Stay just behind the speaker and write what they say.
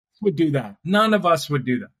would do that. None of us would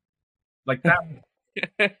do that. Like that.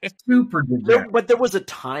 Super degenerate. But there was a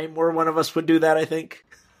time where one of us would do that, I think.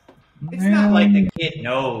 It's not like the kid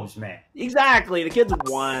knows, man. Exactly. The kids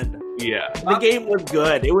won. Yeah. The game was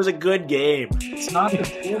good. It was a good game. It's not the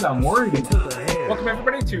kid I'm worried about. Welcome,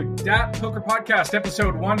 everybody, to DAT Poker Podcast,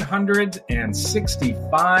 episode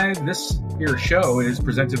 165. This here show is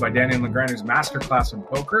presented by Daniel Negreanu's Masterclass in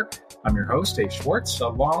Poker. I'm your host, Dave Schwartz,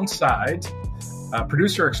 alongside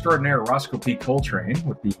producer extraordinaire Roscoe P. Coltrane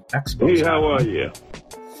with the Expo. Hey, how are you?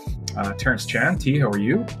 Terrence Chan. T, how are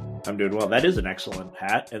you? I'm doing well. That is an excellent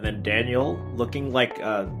hat. And then Daniel looking like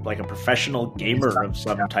a professional gamer of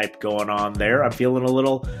some type going on there. I'm feeling a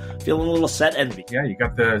little set envy. Yeah, you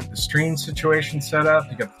got the stream situation set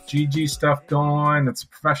up. You got the GG stuff going. It's a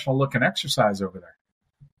professional looking exercise over there.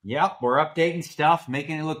 Yep, we're updating stuff,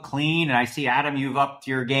 making it look clean. And I see, Adam, you've upped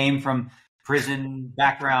your game from prison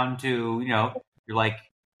background to, you're like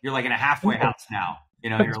in a halfway house now.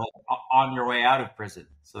 You're like on your way out of prison.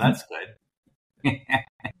 So that's good.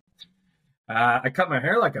 I cut my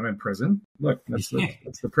hair like I'm in prison. Look, that's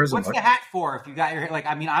the prison What's look. the hat for? If you got your hair,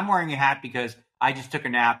 I'm wearing a hat because I just took a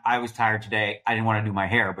nap. I was tired today. I didn't want to do my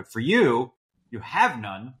hair. But for you, you have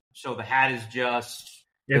none. So the hat is just...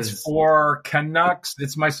 It's for Canucks.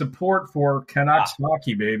 It's my support for Canucks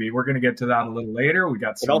hockey, baby. We're going to get to that a little later. We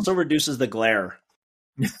got some... It also reduces the glare.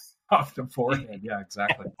 off the forehead. Yeah,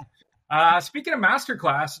 exactly. Speaking of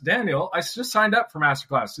Masterclass, Daniel, I just signed up for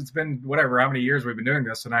Masterclass. It's been how many years we've been doing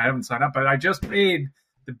this, and I haven't signed up, but I just paid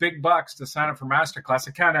the big bucks to sign up for Masterclass.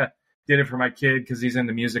 I kind of did it for my kid because he's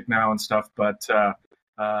into music now and stuff, but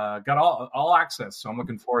got all access. So I'm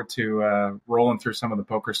looking forward to rolling through some of the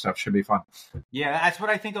poker stuff. Should be fun. Yeah, that's what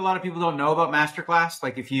I think a lot of people don't know about Masterclass.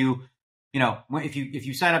 Like if you sign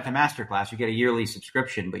up to Masterclass, you get a yearly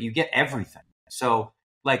subscription, but you get everything. So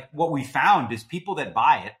like what we found is people that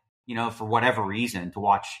buy it, for whatever reason, to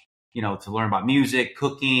watch, to learn about music,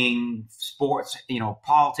 cooking, sports,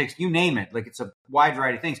 politics, you name it. Like it's a wide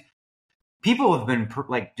variety of things. People have been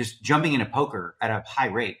just jumping into poker at a high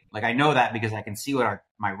rate. Like I know that because I can see what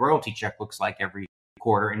my royalty check looks like every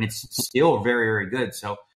quarter, and it's still very, very good.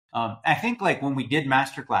 So I think like when we did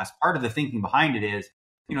Masterclass, part of the thinking behind it is,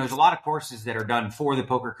 there's a lot of courses that are done for the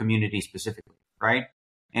poker community specifically, right?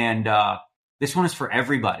 And this one is for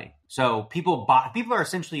everybody. So people are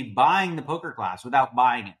essentially buying the poker class without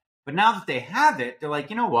buying it. But now that they have it, they're like,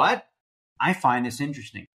 you know what? I find this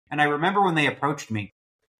interesting. And I remember when they approached me,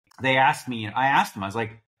 they asked me, I asked them, I was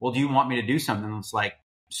like, well, do you want me to do something that's like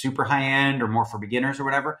super high end or more for beginners or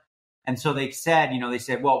whatever? And so they said,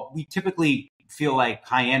 well, we typically feel like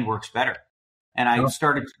high end works better. And I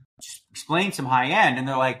started to explain some high end, and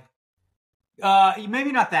they're like,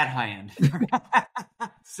 maybe not that high end.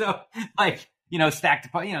 So like, stacked,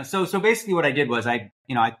 so basically what I did was I'm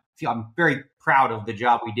very proud of the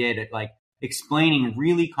job we did at like explaining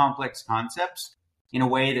really complex concepts in a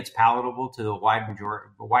way that's palatable to a wide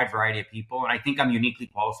variety of people. And I think I'm uniquely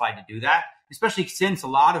qualified to do that, especially since a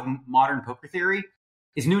lot of modern poker theory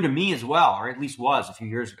is new to me as well, or at least was a few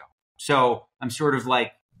years ago. So I'm sort of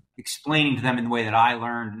like explaining to them in the way that I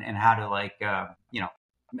learned and how to like,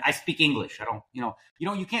 I speak English. I don't,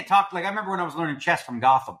 you can't talk. Like I remember when I was learning chess from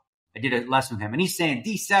Gotham, I did a lesson with him and he's saying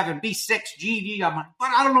D7, B6, GG. I'm like, but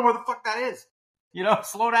I don't know where the fuck that is.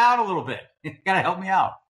 Slow down a little bit. You got to help me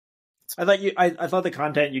out. I thought the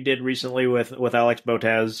content you did recently with Alex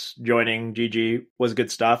Botez joining GG was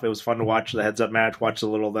good stuff. It was fun to watch the heads up match, watch a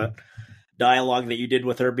little the dialogue that you did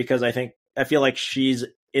with her, because I feel like she's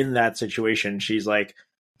in that situation. She's like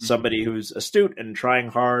somebody who's astute and trying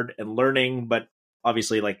hard and learning, but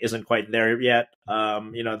obviously like isn't quite there yet.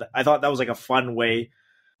 I thought that was like a fun way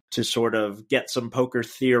to sort of get some poker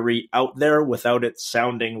theory out there without it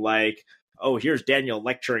sounding like, oh, here's Daniel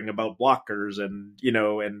lecturing about blockers and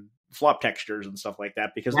flop textures and stuff like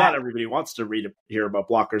that, because not everybody wants to hear about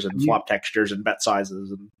blockers and flop textures and bet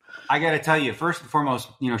sizes. And I got to tell you, first and foremost,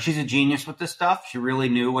 she's a genius with this stuff. She really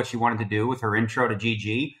knew what she wanted to do with her intro to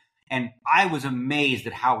GG. And I was amazed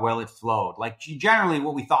at how well it flowed. Like generally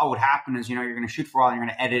what we thought would happen is, you're going to shoot for all and you're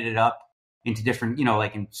going to edit it up into different,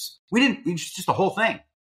 just the whole thing.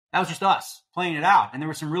 That was just us playing it out. And there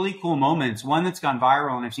were some really cool moments. One that's gone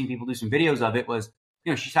viral, and I've seen people do some videos of it, was,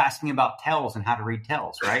 she's asking about tells and how to read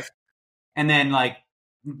tells, right? And then like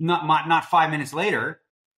not 5 minutes later,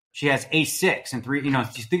 she has ace-6 and 3,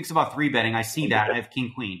 she thinks about 3-betting. I see that. I have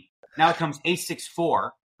king-queen. Now it comes ace-6-4,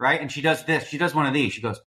 right? And she does this. She does one of these. She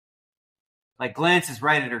goes, like glances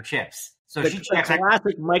right at her chips. So she checks.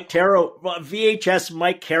 Classic Mike Caro, VHS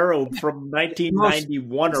Mike Caro from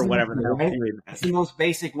 1991 or whatever. That's the most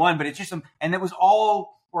basic one, but it's just and it was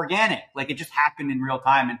all organic. Like it just happened in real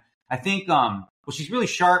time. And I think, well, she's really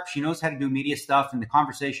sharp. She knows how to do media stuff, and the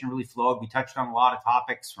conversation really flowed. We touched on a lot of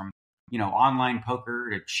topics from, online poker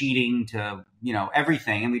to cheating to,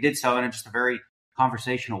 everything. And we did so in just a very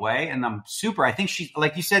conversational way. And I think she's,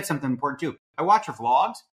 like you said, something important too. I watch her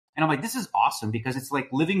vlogs and I'm like, this is awesome because it's like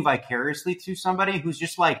living vicariously through somebody who's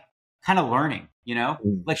just like kind of learning,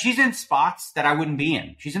 like she's in spots that I wouldn't be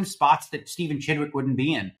in. She's in spots that Stephen Chidwick wouldn't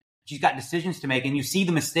be in. She's got decisions to make and you see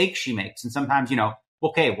the mistakes she makes. And sometimes,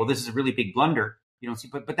 okay, well, this is a really big blunder. You don't see,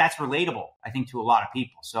 but that's relatable, I think, to a lot of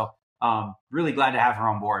people. So really glad to have her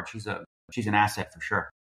on board. She's an asset for sure.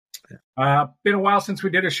 Been a while since we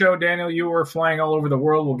did a show, Daniel. You were flying all over the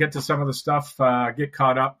world. We'll get to some of the stuff, get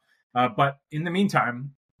caught up. But in the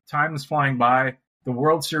meantime, time is flying by. The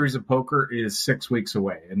World Series of Poker is 6 weeks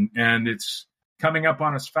away, and it's coming up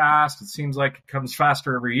on us fast. It seems like it comes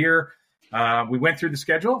faster every year. We went through the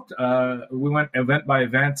schedule. We went event by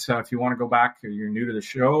event. If you want to go back, you're new to the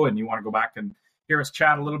show and you want to go back and hear us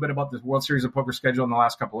chat a little bit about the World Series of Poker schedule in the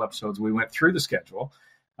last couple episodes, we went through the schedule.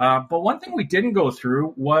 But one thing we didn't go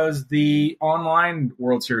through was the online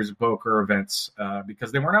World Series of Poker events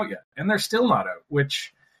because they weren't out yet. And they're still not out,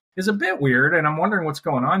 which is a bit weird. And I'm wondering what's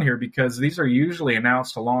going on here because these are usually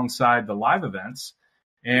announced alongside the live events.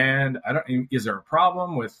 And is there a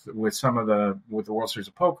problem with the World Series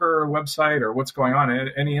of Poker website or what's going on?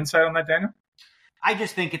 Any insight on that, Daniel? I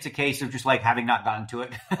just think it's a case of just like having not gotten to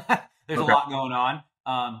it. There's a lot going on.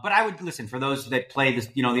 But I would listen for those that play this,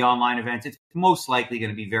 the online events. It's most likely going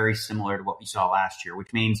to be very similar to what we saw last year,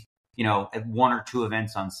 which means, at 1 or 2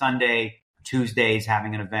 events on Sunday, Tuesdays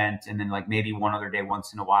having an event, and then like maybe one other day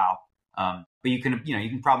once in a while. But you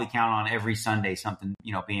can probably count on every Sunday something,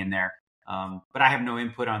 being there. But I have no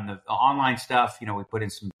input on the online stuff. I put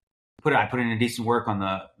in a decent work on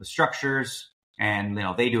the structures, and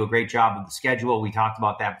they do a great job of the schedule. We talked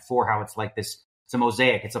about that before, how it's like this. It's a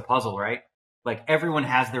mosaic. It's a puzzle, right? Like everyone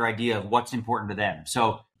has their idea of what's important to them.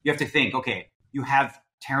 So you have to think, okay, you have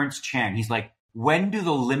Terrence Chen. He's like, when do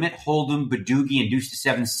the limit hold'em, Badoogie, and deuce to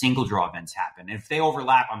 7 single draw events happen? And if they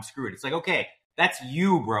overlap, I'm screwed. It's like, okay, that's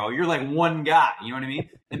you, bro. You're like one guy. You know what I mean?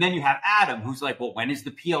 And then you have Adam, who's like, well, when is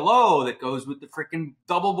the PLO that goes with the freaking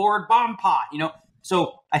double board bomb pot?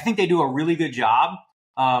 So I think they do a really good job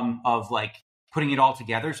of like putting it all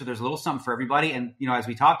together. So there's a little something for everybody. And, as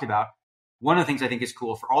we talked about, one of the things I think is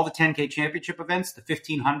cool for all the 10K championship events, the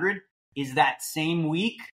 1500 is that same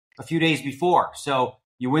week, a few days before. So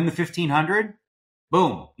you win the 1500,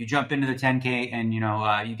 boom, you jump into the 10K and,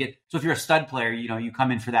 you get, so if you're a stud player, you come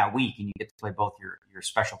in for that week and you get to play both your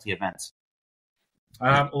specialty events.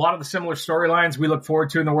 A lot of the similar storylines we look forward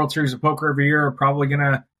to in the World Series of Poker every year are probably going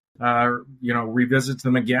to, revisit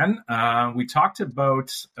them again. We talked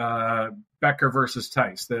about Becker versus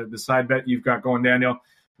Tice, the side bet you've got going, Daniel,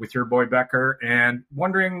 with your boy Becker, and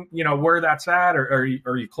wondering, where that's at, or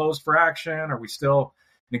are you closed for action? Are we still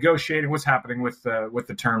negotiating? What's happening with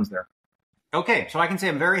the terms there? Okay, so I can say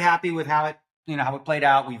I'm very happy with how it played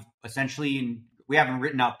out. We haven't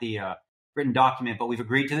written out the written document, but we've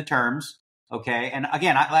agreed to the terms. Okay, and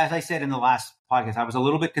again, as I said in the last podcast, I was a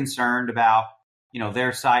little bit concerned about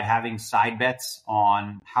their side having side bets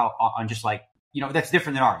on just like that's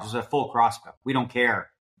different than ours. This is a full crossbow. We don't care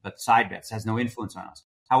about the side bets; it has no influence on us.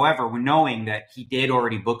 However, we're knowing that he did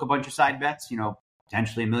already book a bunch of side bets,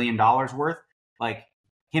 potentially $1 million worth, like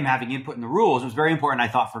him having input in the rules was very important, I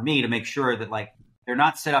thought, for me to make sure that like they're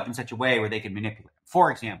not set up in such a way where they can manipulate.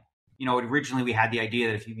 For example, originally we had the idea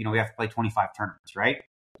that if we have to play 25 tournaments, right?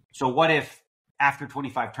 So what if after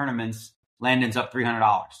 25 tournaments, Landon's up $300,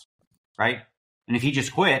 right? And if he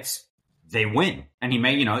just quits, they win. And he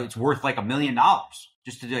may, it's worth like $1 million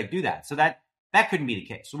just to like do that. So that couldn't be the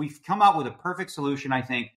case. So we've come up with a perfect solution, I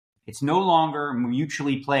think. It's no longer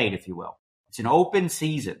mutually played, if you will. It's an open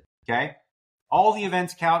season, okay? All the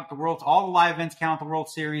events count, all the live events count the World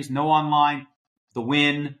Series, no online, the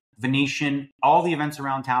Win, Venetian, all the events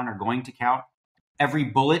around town are going to count. Every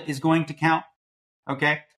bullet is going to count,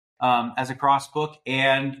 okay, as a cross book.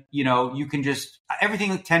 And, you can just, everything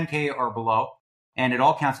like 10K or below, and it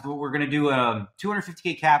all counts. We're going to do a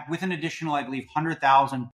 250K cap with an additional, I believe,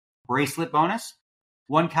 100,000 bracelet bonus.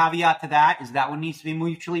 One caveat to that is that one needs to be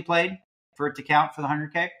mutually played for it to count for the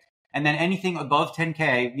 100K. And then anything above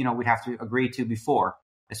 10K, we'd have to agree to before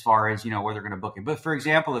as far as, where they're going to book it. But for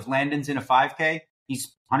example, if Landon's in a 5K,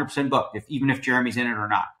 he's 100% booked, even if Jeremy's in it or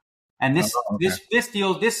not. And this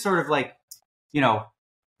sort of like,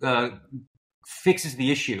 fixes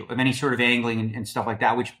the issue of any sort of angling and stuff like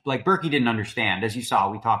that, which like Berkey didn't understand. As you saw,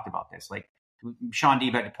 we talked about this. Like Sean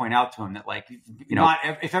Deeb had to point out to him that like,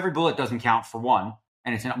 if every bullet doesn't count for one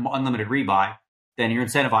and it's an unlimited rebuy, then you're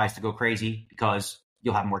incentivized to go crazy because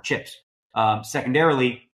you'll have more chips.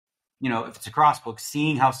 Secondarily, if it's a crossbook,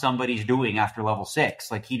 seeing how somebody's doing after level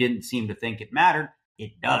 6, like he didn't seem to think it mattered.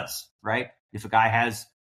 It does, right? If a guy has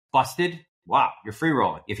busted, wow, you're free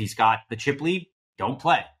rolling. If he's got the chip lead, don't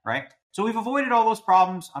play, right? So we've avoided all those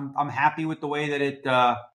problems. I'm happy with the way that it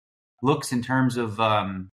looks in terms of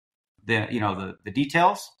the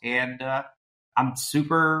details, and I'm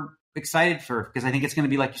super excited because I think it's going to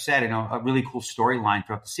be, like you said, a really cool storyline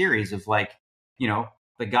throughout the series of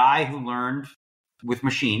the guy who learned with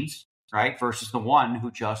machines, right, versus the one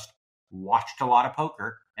who just watched a lot of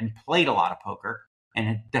poker and played a lot of poker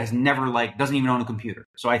and has never doesn't even own a computer.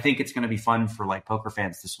 So I think it's going to be fun for poker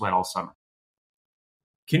fans to sweat all summer.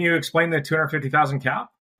 Can you explain the 250,000 cap?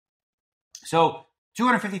 So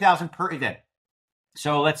 250,000 per event.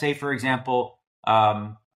 So let's say, for example,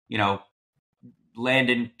 Landon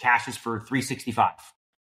cashes for 365.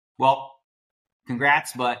 Well,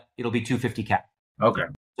 congrats, but it'll be 250 cap. Okay.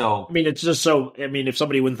 So it's just if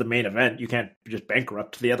somebody wins the main event, you can't just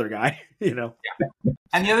bankrupt the other guy, Yeah.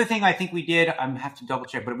 And the other thing I think we did, I have to double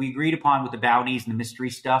check, but we agreed upon with the bounties and the mystery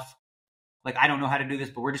stuff. I don't know how to do this,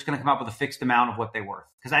 but we're just going to come up with a fixed amount of what they worth.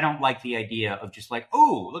 Because I don't like the idea of just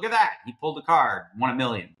oh, look at that. He pulled a card, won $1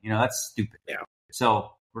 million. That's stupid. Yeah. So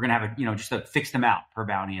we're going to have just a fixed amount per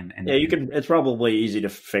bounty. And you can, it's probably easy to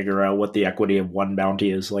figure out what the equity of one bounty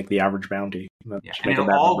is, like the average bounty. Yeah. And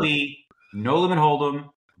it'll all be no limit hold'em,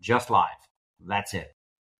 just live. That's it.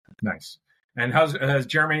 Nice. And has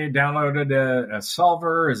Jeremy downloaded a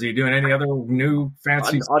solver? Is he doing any other new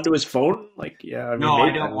fancy onto his phone? No,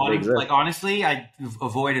 I don't want him. Honestly, I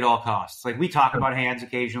avoid at all costs. We talk about hands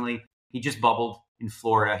occasionally. He just bubbled in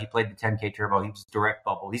Florida. He played the 10K Turbo. He was direct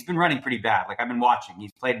bubble. He's been running pretty bad. I've been watching.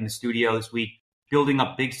 He's played in the studio this week, building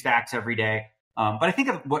up big stacks every day. But I think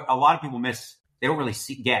what a lot of people miss, they don't really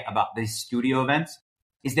get about these studio events,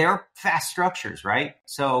 is they're fast structures, right?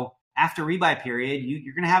 So after rebuy period,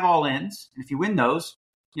 you're going to have all ins. And if you win those,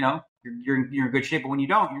 you're in good shape. But when you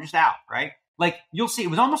don't, you're just out, right? You'll see, it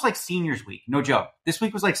was almost like seniors week. No joke. This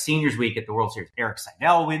week was like seniors week at the World Series. Eric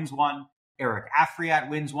Seidel wins one. Eric Afriat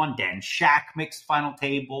wins one. Dan Shack makes final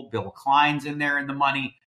table. Bill Klein's in there in the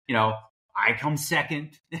money. I come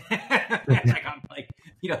second. It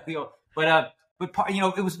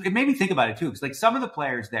made me think about it too. Because some of the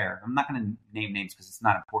players there, I'm not going to name names because it's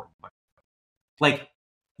not important, but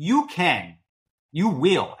you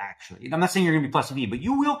will actually, I'm not saying you're going to be plus V, but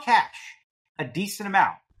you will cash a decent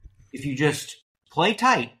amount if you just play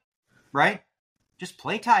tight, right? Just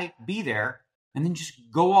play tight, be there, and then just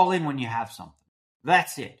go all in when you have something.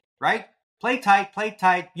 That's it, right? Play tight.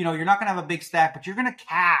 You're not going to have a big stack, but you're going to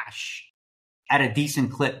cash at a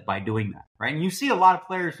decent clip by doing that, right? And you see a lot of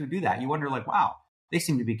players who do that. You wonder, wow, they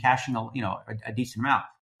seem to be cashing a decent amount.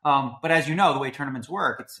 But as you know, the way tournaments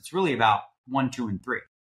work, it's really about 1, 2, and 3.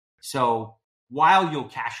 So while you'll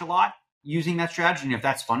cash a lot using that strategy, and if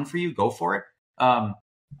that's fun for you, go for it.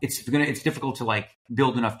 It's difficult to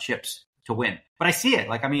build enough chips to win. But I see it.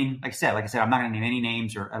 Like I said, I'm not going to name any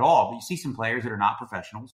names or at all. But you see some players that are not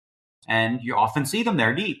professionals, and you often see them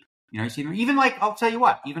there deep. You see them even I'll tell you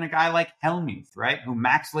what, even a guy like Helmuth, right, who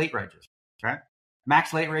max late regs, right,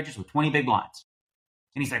 max late regs with 20 big blinds,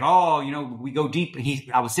 and he's like, oh, we go deep.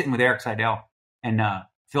 I was sitting with Eric Seidel, and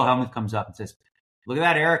Phil Helmuth comes up and says, look at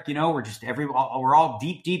that, Eric. We're all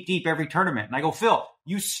deep every tournament. And I go, Phil,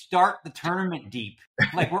 you start the tournament deep.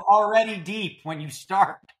 We're already deep when you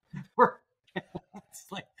start. We're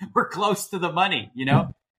close to the money,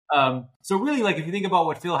 So really, if you think about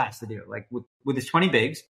what Phil has to do, with his 20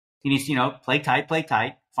 bigs, he needs to, play tight,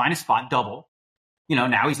 find a spot, double.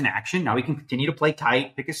 Now he's in action. Now he can continue to play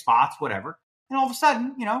tight, pick his spots, whatever. And all of a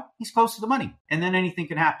sudden, he's close to the money. And then anything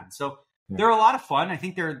can happen. So they're a lot of fun. I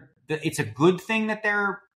think it's a good thing that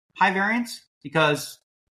they're high variance because,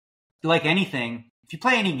 like anything, if you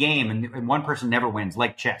play any game and one person never wins,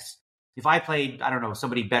 like chess, if I played,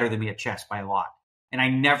 somebody better than me at chess by a lot, and I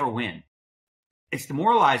never win, it's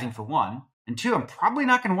demoralizing for one, and two, I'm probably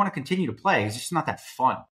not going to want to continue to play. It's just not that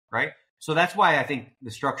fun, right? So that's why I think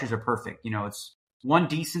the structures are perfect. It's one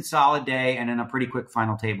decent solid day and then a pretty quick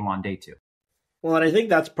final table on day 2. Well, and I think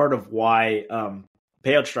that's part of why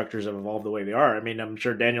payout structures have evolved the way they are. I'm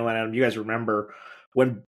sure Daniel and Adam, you guys remember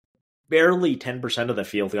when barely 10% of the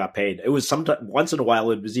field got paid. It was once in a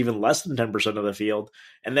while, it was even less than 10% of the field.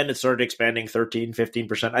 And then it started expanding 13,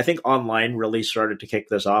 15%. I think online really started to kick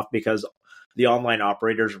this off because the online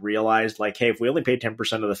operators realized hey, if we only pay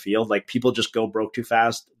 10% of the field, people just go broke too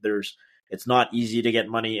fast. It's not easy to get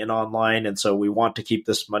money in online. And so we want to keep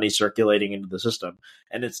this money circulating into the system.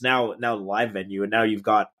 And it's now live venue. And now you've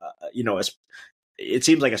got, it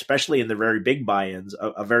seems like, especially in the very big buy-ins,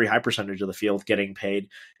 a very high percentage of the field getting paid.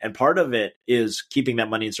 And part of it is keeping that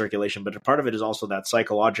money in circulation, but part of it is also that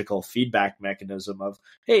psychological feedback mechanism of,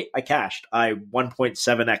 hey, I cashed. I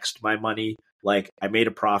 1.7x'd my money. Like, I made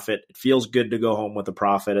a profit. It feels good to go home with a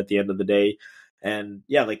profit at the end of the day. And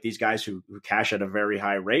yeah, like these guys who cash at a very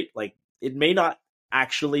high rate, like it may not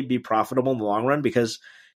actually be profitable in the long run, because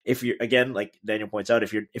if you're, again, like Daniel points out,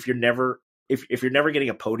 if you're never getting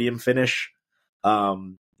a podium finish,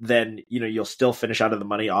 then you'll still finish out of the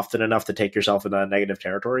money often enough to take yourself into negative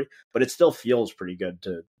territory, but it still feels pretty good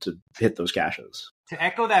to hit those cashes. To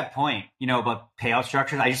echo that point, about payout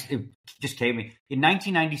structures, it just came to me. In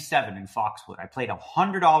 1997 in Foxwood, I played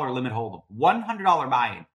 $100 limit hold'em, $100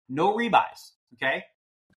 buy-in, no rebuys. Okay,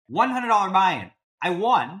 $100 buy-in. I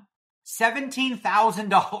won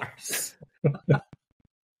 $17,000.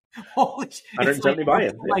 Holy shit! 170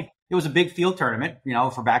 buy-in. Like it was a big field tournament,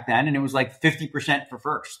 for back then, and it was like 50% for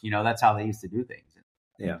first. That's how they used to do things.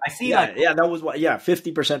 Yeah, I see. That was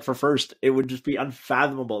 50% for first. It would just be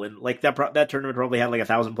unfathomable, and like that tournament probably had like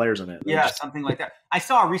 1,000 players in it. Something like that. I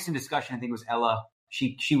saw a recent discussion. I think it was Ella.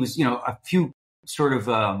 She was a few sort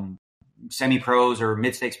of semi-pros or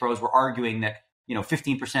mid-stakes pros were arguing that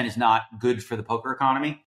 15% is not good for the poker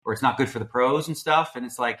economy, or it's not good for the pros and stuff. And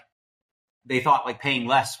it's like they thought like paying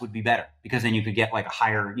less would be better, because then you could get like a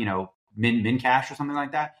higher min cash or something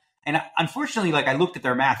like that. And unfortunately, like I looked at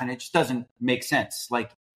their math and it just doesn't make sense.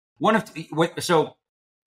 Like so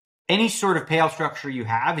any sort of payout structure you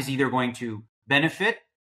have is either going to benefit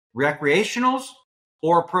recreationals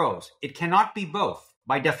or pros. It cannot be both.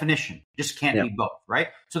 By definition, just can't be both, right?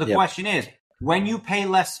 So the question is, when you pay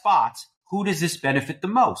less spots, who does this benefit the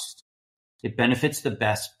most? It benefits the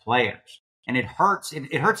best players. And it hurts.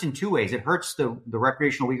 It hurts in two ways. It hurts the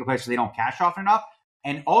recreational weaker players so they don't cash often enough.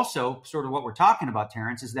 And also, sort of what we're talking about,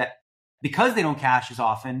 Terrence, is that because they don't cash as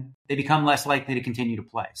often, they become less likely to continue to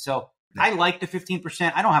play. So I like the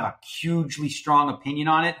 15%. I don't have a hugely strong opinion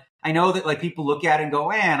on it. I know that like people look at it and go,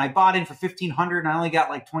 man, I bought in for $1,500 and I only got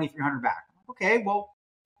like $2,300 back. Okay, well,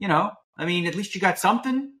 I mean, at least you got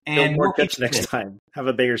something. And more tips next time. Have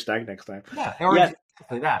a bigger stack next time. Yeah,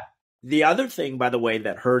 exactly that. The other thing, by the way,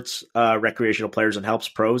 that hurts recreational players and helps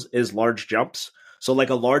pros is large jumps. So like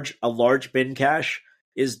a large bin cash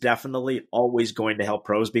is definitely always going to help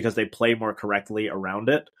pros because they play more correctly around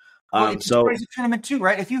it. It's a crazy tournament too,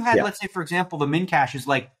 right? If you had, let's say, for example, the min cash is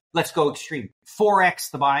like, let's go extreme,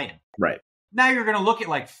 4x the buy-in. Right. Now you're going to look at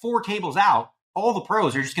like 4 tables out. All the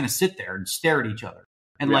pros are just going to sit there and stare at each other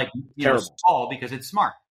and stall because it's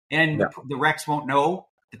smart. And the Rex won't know,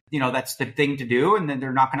 that's the thing to do. And then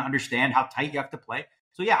they're not going to understand how tight you have to play.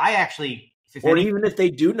 So I actually, even if they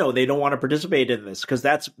do know, they don't want to participate in this, because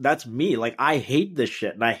that's me. Like, I hate this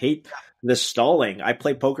shit and I hate this stalling. I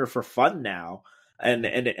play poker for fun now. And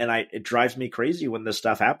it drives me crazy when this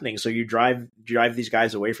stuff happening. So you drive these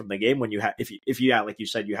guys away from the game when you have, if you like you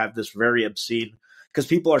said, you have this very obscene, because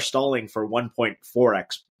people are stalling for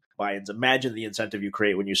 1.4x buy-ins. Imagine the incentive you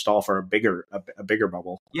create when you stall for a bigger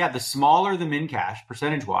bubble. Yeah, the smaller the min cash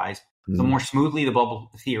percentage wise, the more smoothly the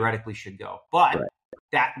bubble theoretically should go. But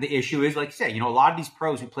that the issue is, like you said, a lot of these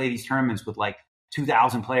pros who play these tournaments with like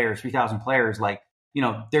 2,000 players, 3,000 players, like,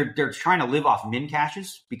 they're trying to live off min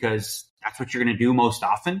cashes because that's what you're going to do most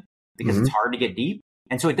often, because it's hard to get deep.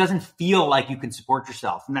 And so it doesn't feel like you can support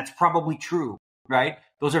yourself. And that's probably true, right?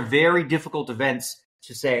 Those are very difficult events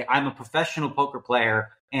to say, I'm a professional poker player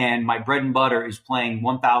and my bread and butter is playing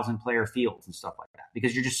 1,000 player fields and stuff like that,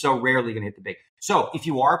 because you're just so rarely going to hit the big. So if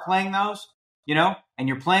you are playing those, and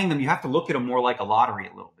you're playing them, you have to look at them more like a lottery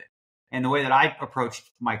a little bit. And the way that I approached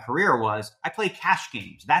my career was I play cash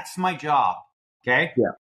games. That's my job. Okay.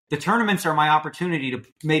 Yeah. The tournaments are my opportunity to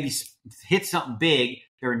maybe hit something big.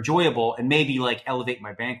 They're enjoyable and maybe like elevate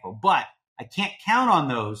my bankroll, but I can't count on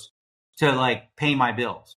those to like pay my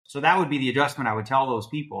bills. So that would be the adjustment I would tell those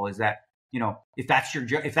people, is that, if that's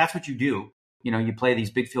if that's what you do, you play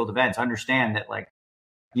these big field events, understand that like,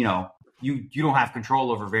 you don't have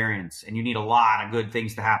control over variance and you need a lot of good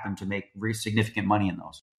things to happen to make significant money in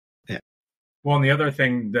those. Well, and the other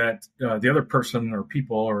thing that the other person or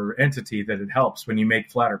people or entity that it helps when you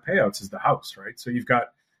make flatter payouts is the house, right? So you've got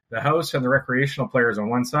the house and the recreational players on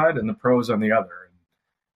one side and the pros on the other.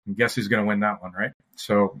 And guess who's going to win that one, right?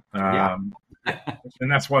 So, and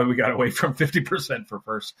that's why we got away from 50% for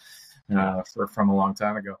first from a long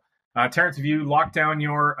time ago. Terrence, have you locked down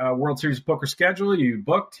your World Series of Poker schedule? You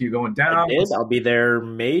booked? You going down? I did. I'll be there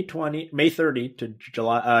May 30 to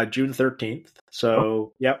June 13th.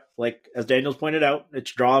 So, yep, like as Daniel's pointed out,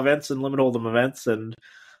 it's draw events and limit hold'em events, and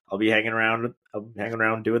I'll be hanging around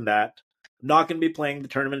doing that. not going to be playing the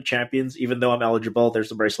Tournament of Champions, even though I'm eligible. There's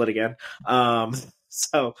the bracelet again.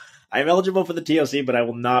 So I'm eligible for the TOC, but I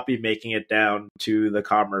will not be making it down to the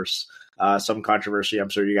Commerce. Some controversy I'm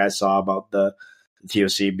sure you guys saw about the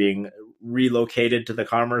TOC being relocated to the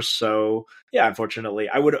Commerce. So yeah, unfortunately,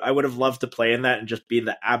 I would have loved to play in that and just be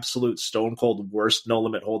the absolute stone cold worst no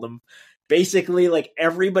limit hold'em. Basically, like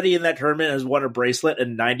everybody in that tournament has won a bracelet,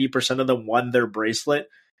 and 90% of them won their bracelet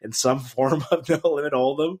in some form of no limit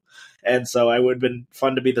hold'em. And so I would have been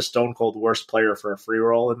fun to be the stone cold worst player for a free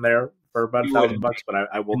roll in there for about $1,000, but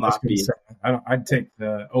I will not be. I'd take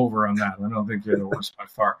the over on that. I don't think you're the worst by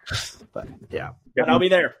far. But yeah, but I'll be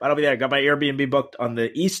there. I got my Airbnb booked on the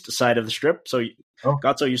east side of the strip. So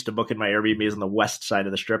got so used to booking my Airbnbs on the west side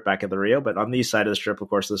of the strip back at the Rio, but on the east side of the strip, of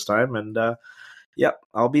course, this time. And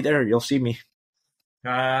I'll be there. You'll see me.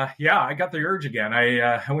 I got the urge again.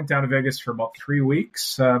 I went down to Vegas for about 3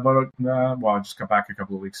 weeks. I just got back a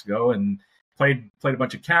couple of weeks ago and played a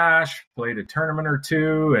bunch of cash, played a tournament or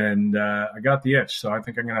two, and I got the itch. So I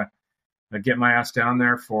think I'm gonna get my ass down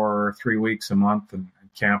there for 3 weeks a month and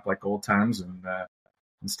camp like old times and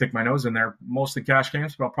stick my nose in there. Mostly cash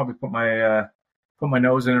games, but I'll probably put my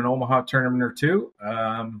nose in an Omaha tournament or two.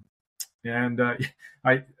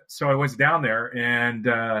 So I was down there,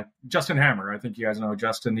 and Justin Hammer, I think you guys know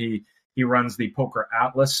Justin. He runs the Poker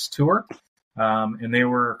Atlas tour, and they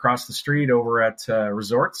were across the street over at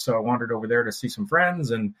Resorts. So I wandered over there to see some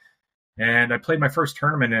friends, and I played my first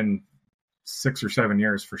tournament in 6 or 7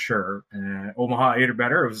 years for sure. Omaha 8 or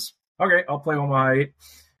better. It was okay. I'll play Omaha 8,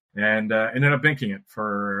 and ended up binking it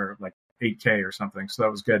for like 8K or something. So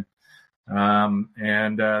that was good.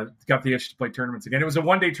 And got the itch to play tournaments again. It was a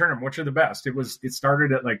one-day tournament, which are the best. It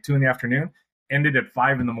started at like 2 PM, ended at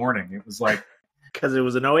 5 AM. It was like because it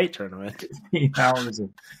was an 08 tournament. 15 hours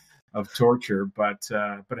of torture, but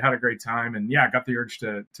had a great time, and I got the urge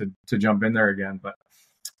to jump in there again. But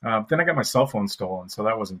then I got my cell phone stolen, so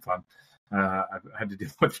that wasn't fun. I had to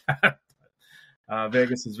deal with that.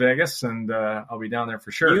 Vegas is Vegas, and I'll be down there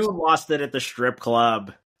for sure. You lost it at the strip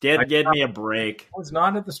club. Give me a break. I was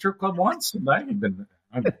not at the strip club once. I haven't been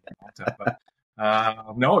but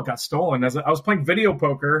no, it got stolen. As I was playing video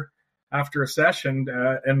poker after a session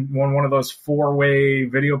and won one of those 4-way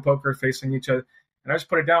video poker facing each other. And I just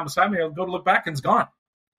put it down beside me. I'll go to look back and it's gone.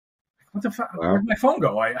 What the fuck? Where'd my phone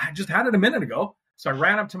go? I just had it a minute ago. So I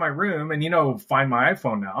ran up to my room and, find my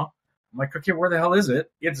iPhone now. I'm like, okay, where the hell is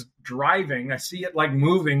it? It's driving. I see it like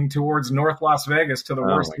moving towards North Las Vegas to the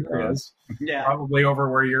worst areas. Yeah. Probably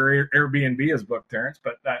over where your Airbnb is booked, Terrence.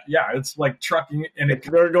 But it's like trucking. And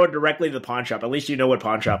they're going directly to the pawn shop. At least you know what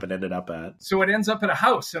pawn shop it ended up at. So it ends up at a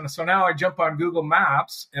house. And so now I jump on Google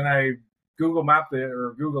Maps and I Google Map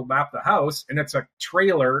the house. And it's a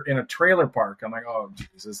trailer in a trailer park. I'm like, oh,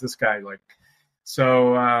 Jesus, this guy like.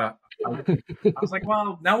 So I was like,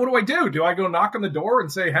 well, now what do I do? Do I go knock on the door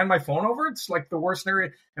and say, hand my phone over? It's like the worst area.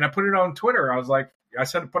 And I put it on Twitter. I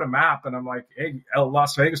said to put a map, and I'm like, hey,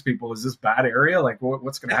 Las Vegas people, is this bad area? Like,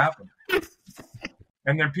 what's going to happen?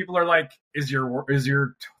 And then people are like, is your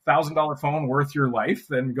 $1,000 phone worth your life?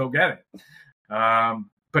 Then go get it.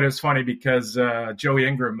 But it's funny because Joey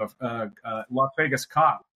Ingram, Las Vegas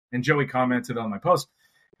cop, and Joey commented on my post,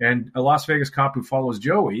 and a Las Vegas cop who follows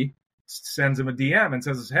Joey sends him a DM and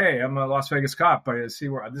says, hey, I'm a Las Vegas cop. I see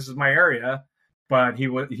where this is my area, but he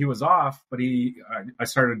was off. But I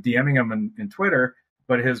started DMing him in Twitter.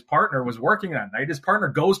 But his partner was working that night. His partner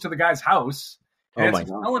goes to the guy's house. And it's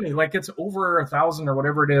a felony. Like it's over 1,000 or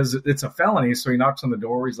whatever it is. It's a felony. So he knocks on the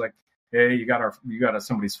door. He's like, hey, you got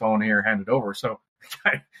somebody's phone here. Hand it over. So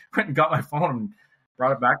I went and got my phone and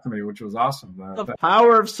brought it back to me, which was awesome. The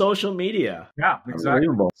power of social media. Yeah, exactly.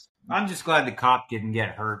 I'm just glad the cop didn't get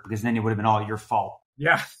hurt because then it would have been all your fault.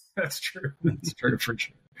 Yeah, that's true. That's true for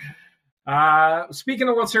sure. Speaking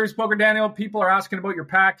of World Series poker, Daniel, people are asking about your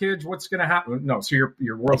package. What's going to happen? No, so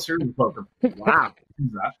your World Series poker. Wow.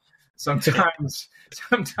 Sometimes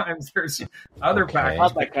there's other packages.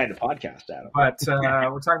 Not that kind of podcast, Adam. But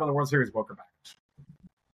we're talking about the World Series poker package.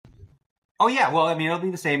 Oh, yeah. Well, I mean, it'll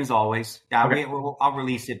be the same as always. Okay. I'll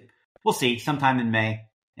release it. We'll see sometime in May.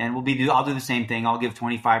 And I'll do the same thing. I'll give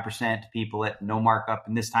 25% to people at no markup.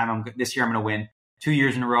 And this year I'm going to win 2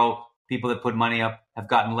 years in a row. People that put money up have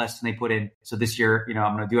gotten less than they put in. So this year,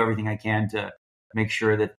 I'm going to do everything I can to make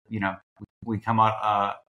sure that, we come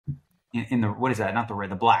out in the, what is that? Not the red,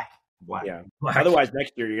 the black. Yeah. Otherwise,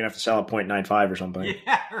 next year you're going to have to sell at 0.95 or something.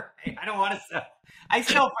 Yeah, right. I don't want to sell.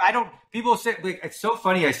 People say, like, it's so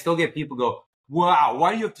funny. I still get people go, wow,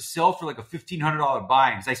 why do you have to sell for like a $1,500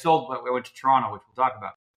 buy? Because I went to Toronto, which we'll talk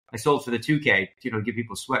about. I sold for the 2K, to give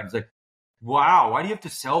people sweat. It's like, wow, why do you have to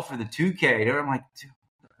sell for the 2K? And I'm like,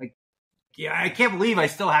 Yeah, I can't believe I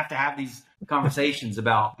still have to have these conversations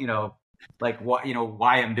about, like what,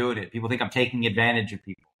 why I'm doing it. People think I'm taking advantage of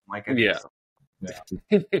people. Like, yeah.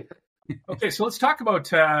 Okay, so let's talk about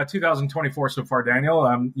 2024 so far, Daniel.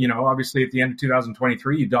 Obviously at the end of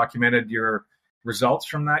 2023, you documented your results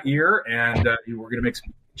from that year, and you were going to make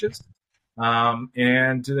some changes.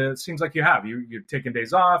 And it seems like you have. You've taken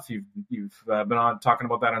days off. You've been on talking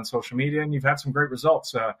about that on social media, and you've had some great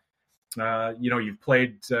results. You've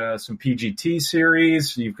played some PGT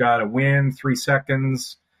series. You've got a win, 3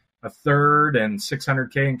 seconds, a third, and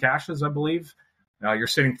 600K in cashes, I believe. You're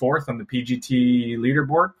sitting fourth on the PGT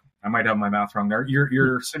leaderboard. I might have my math wrong there.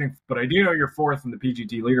 You're sitting, but I do know you're fourth in the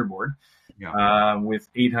PGT leaderboard with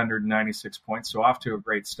 896 points. So off to a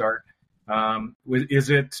great start.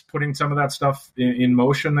 Is it putting some of that stuff in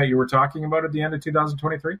motion that you were talking about at the end of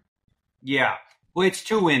 2023? Yeah. Well, it's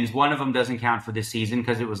 2 wins. One of them doesn't count for this season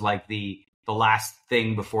because it was like the last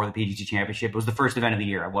thing before the PGT Championship. It was the first event of the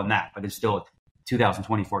year. I won that, but it's still a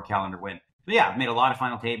 2024 calendar win. But yeah, I've made a lot of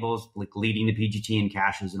final tables, like leading the PGT in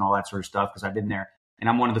cashes and all that sort of stuff because I've been there. And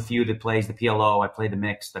I'm one of the few that plays the PLO. I play the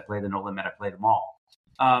mixed. I play the no limit. I play them all.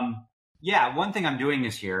 One thing I'm doing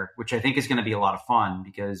this year, which I think is going to be a lot of fun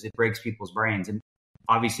because it breaks people's brains. And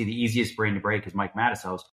obviously the easiest brain to break is Mike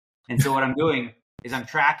Mattis's. And so what I'm doing is I'm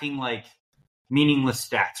tracking like meaningless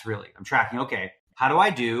stats, really. I'm tracking, okay, how do I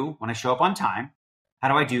do when I show up on time? How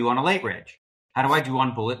do I do on a late reg? How do I do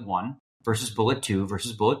on bullet 1 versus bullet 2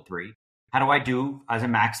 versus bullet 3? How do I do as a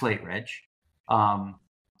max late reg?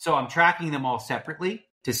 So I'm tracking them all separately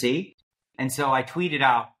to see. And so I tweeted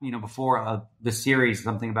out, before the series,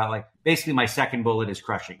 something about like, basically my second bullet is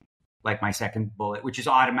crushing, like my second bullet, which is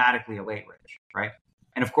automatically a late reg, right?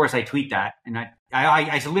 And of course I tweet that. And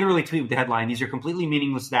I literally tweet with the headline, these are completely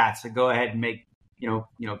meaningless stats. So go ahead and make,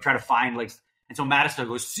 try to find like, and so Madison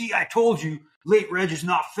goes, see, I told you late reg is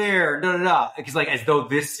not fair. Da, da, da. Because like, as though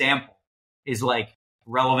this sample is like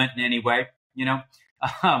relevant in any way,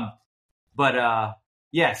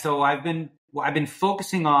 yeah, so I've been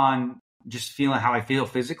focusing on just feeling how I feel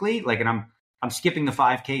physically. Like, and I'm skipping the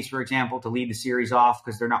 5Ks, for example, to lead the series off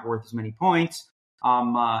because they're not worth as many points.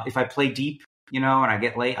 If I play deep, and I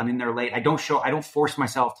get late, I'm in there late. I don't force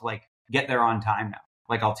myself to like get there on time now.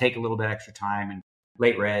 Like I'll take a little bit extra time and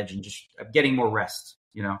late reg and just getting more rest,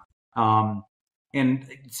 and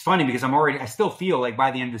it's funny because I still feel like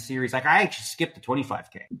by the end of the series, like I actually skipped the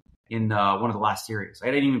 25K in one of the last series. I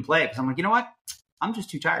didn't even play it because I'm like, you know what? I'm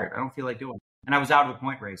just too tired. I don't feel like doing it. And I was out of the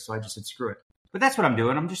point race, so I just said, screw it. But that's what I'm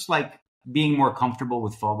doing. I'm just like being more comfortable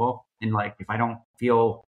with FOMO. And like, if I don't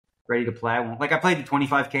feel ready to play, I won't. Like I played the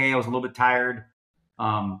 25K. I was a little bit tired.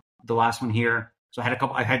 The last one here. So I had a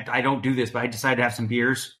couple, I don't do this, but I decided to have some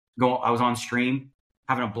beers. I was on stream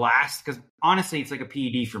having a blast because honestly, it's like a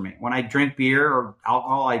PED for me. When I drink beer or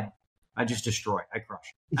alcohol, I just destroy. I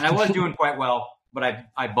crush. And I was doing quite well, but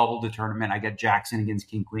I bubbled the tournament. I got Jackson against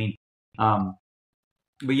King Queen.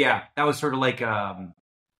 But yeah, that was sort of like, what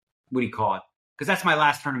do you call it? Because that's my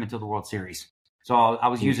last tournament of the World Series. So I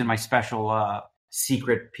was using my special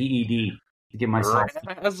secret PED to give myself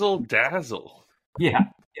razzle dazzle. Yeah.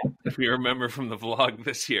 If you remember from the vlog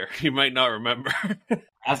this year, you might not remember.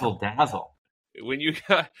 Razzle dazzle.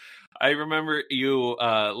 I remember you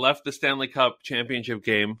left the Stanley Cup championship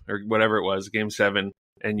game or whatever it was, game 7,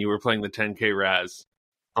 and you were playing the 10K Raz.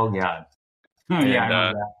 Oh God. And, yeah, I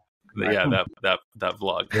know that. Yeah, that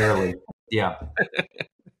vlog. Barely. Yeah.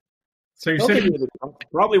 So you said he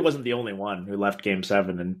probably wasn't the only one who left Game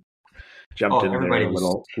 7 and jumped in there a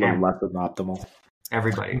little less than optimal.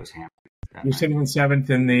 Everybody was hammered. You're sitting in 7th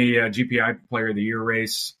in the GPI Player of the Year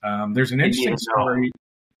race. There's an interesting story.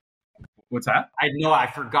 What's that? I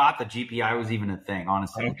forgot the GPI was even a thing,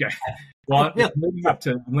 honestly. Okay. Well,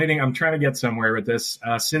 I'm trying to get somewhere with this.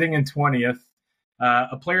 Sitting in 20th.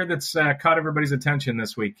 A player that's caught everybody's attention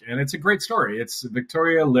this week, and it's a great story. It's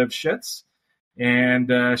Victoria Levshitz,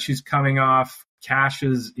 and she's coming off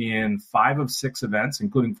cashes in 5 of 6 events,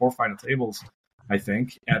 including 4 final tables, I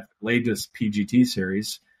think, at the latest PGT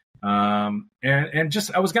series. And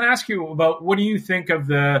just I was going to ask you about what do you think of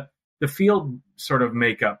the field sort of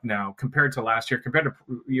makeup now compared to last year, compared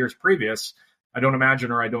to years previous? I don't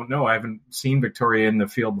imagine, or I don't know. I haven't seen Victoria in the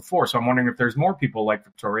field before, so I'm wondering if there's more people like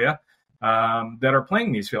Victoria that are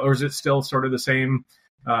playing these fields, or is it still sort of the same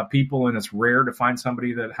people, and it's rare to find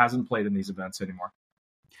somebody that hasn't played in these events anymore?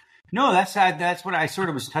 No, that's what I sort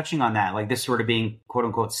of was touching on that, like this sort of being quote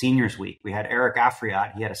unquote seniors week. We had Eric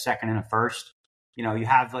Afriat. He had a second and a first. You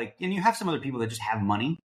have you have some other people that just have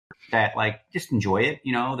money that like just enjoy it.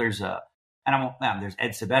 There's there's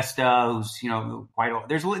Ed Sebesta, who's quite old.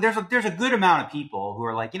 There's a good amount of people who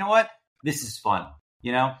are like, you know what, this is fun,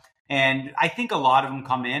 And I think a lot of them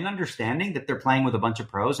come in understanding that they're playing with a bunch of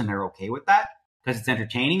pros and they're okay with that because it's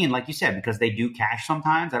entertaining. And like you said, because they do cash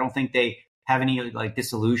sometimes, I don't think they have any like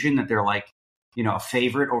disillusion that they're like, a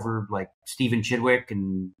favorite over like Steven Chidwick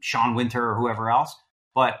and Sean Winter or whoever else.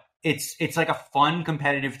 But it's like a fun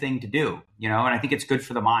competitive thing to do, and I think it's good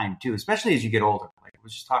for the mind too, especially as you get older. Like I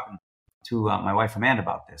was just talking to my wife Amanda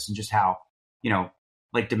about this and just how,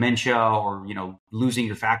 like dementia or, losing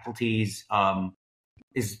your faculties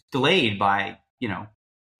is delayed by,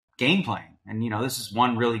 game playing. And, this is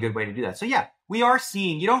one really good way to do that. So yeah, we are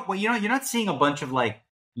seeing, you're not seeing a bunch of like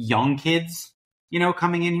young kids,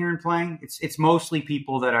 coming in here and playing. It's mostly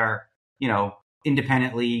people that are,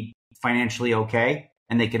 independently financially okay.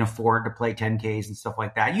 And they can afford to play 10Ks and stuff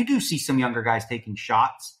like that. You do see some younger guys taking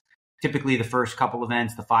shots. Typically the first couple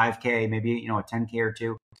events, the 5K, maybe, a 10K or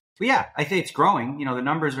two. But yeah, I think it's growing. The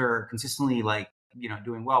numbers are consistently like,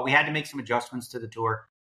 doing well. We had to make some adjustments to the tour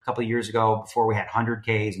a couple of years ago before we had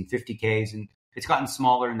 100Ks and 50Ks. And it's gotten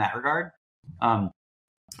smaller in that regard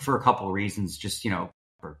for a couple of reasons. Just,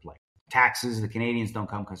 for like taxes, the Canadians don't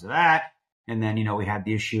come because of that. And then, we had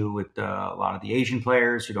the issue with a lot of the Asian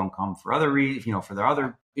players who don't come for other reasons, for their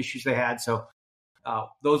other issues they had. So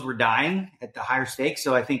those were dying at the higher stakes.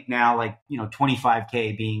 So I think now, like,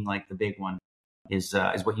 25K being like the big one is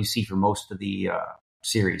what you see for most of the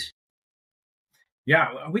series.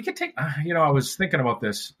 Yeah, we could take, I was thinking about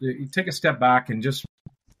this. You take a step back and just,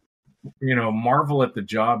 marvel at the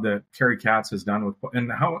job that Kerry Katz has done with,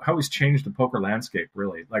 and how he's changed the poker landscape,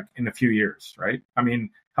 really, like in a few years, right? I mean,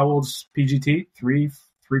 how old's PGT?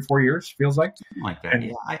 4 years, feels like? Something like that,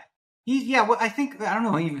 yeah. I think, I don't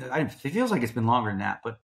know, it feels like it's been longer than that,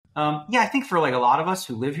 but I think for like a lot of us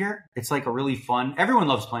who live here, it's like a really fun, everyone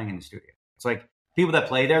loves playing in the studio. It's like people that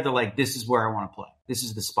play there, they're like, this is where I want to play. This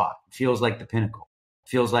is the spot. It feels like the pinnacle. It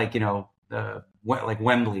feels like, like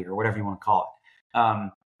Wembley or whatever you want to call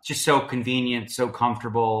it. It's just so convenient, so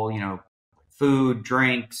comfortable, food,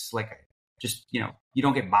 drinks, like just, you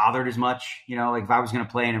don't get bothered as much, like if I was going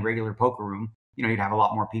to play in a regular poker room, you'd have a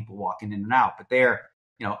lot more people walking in and out. But there,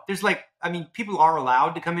 there's like, people are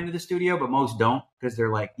allowed to come into the studio, but most don't because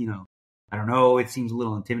they're like, I don't know, it seems a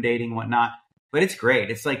little intimidating and whatnot. But it's great.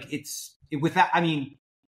 It's like, with that,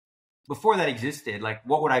 before that existed, like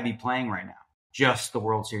what would I be playing right now? Just the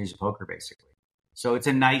World Series of Poker, basically. So it's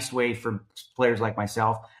a nice way for players like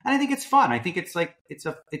myself. And I think it's fun. I think it's like, it's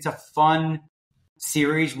a fun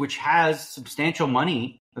series, which has substantial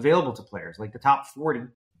money available to players. Like the top 40,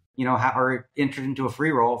 are entered into a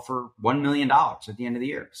free roll for $1 million at the end of the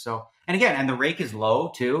year. So, and again, and the rake is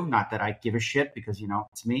low too. Not that I give a shit because,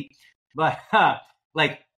 it's me, but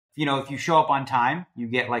like, if you show up on time, you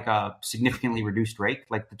get like a significantly reduced rake.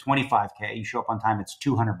 Like the 25K, you show up on time, it's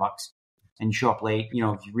 $200. And you show up late,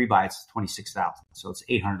 if you rebuy, it's $26,000. So it's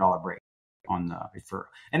 $800 break on the refer.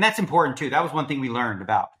 And that's important too. That was one thing we learned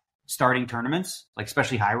about starting tournaments, like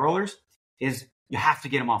especially high rollers, is you have to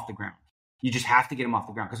get them off the ground. You just have to get them off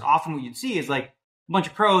the ground. Because often what you'd see is like a bunch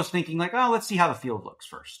of pros thinking like, oh, let's see how the field looks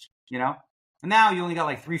first, And now you only got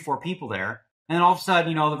like 3-4 people there. And then all of a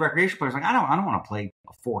sudden, the recreation player's like, I don't want to play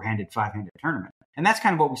a 4-handed, 5-handed tournament. And that's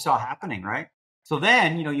kind of what we saw happening, right? So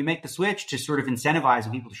then, you make the switch to sort of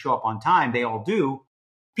incentivizing people to show up on time. They all do.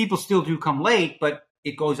 People still do come late, but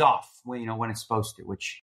it goes off when it's supposed to,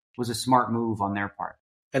 which was a smart move on their part.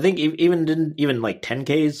 I think even like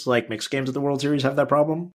 10Ks, like mixed games of the World Series have that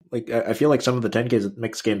problem. Like I feel like some of the 10Ks at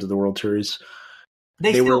mixed games of the World Series,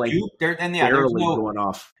 they were still like do. barely going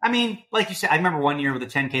off. Like you said, I remember one year with a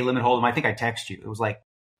 10K limit hold'em. I think I texted you. It was like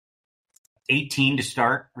 18 to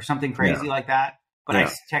start or something crazy like that. But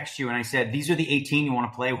I text you and I said, these are the 18 you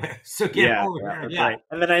want to play with. So get over here. Yeah. Right.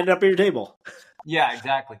 And then I ended up at your table. Yeah,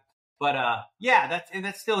 exactly. But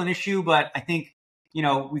that's still an issue. But I think,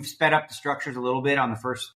 we've sped up the structures a little bit on the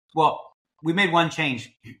first. Well, we made one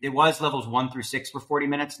change. It was levels 1 through 6 for 40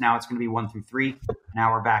 minutes. Now it's going to be 1 through 3.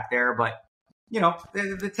 Now we're back there. But,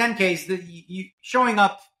 the 10Ks, you showing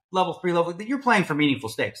up level 3, you're playing for meaningful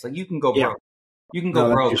stakes. Like you can go broke. You can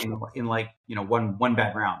go broke in like, one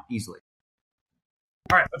bad round easily.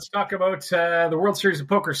 All right, let's talk about the World Series of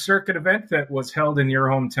Poker circuit event that was held in your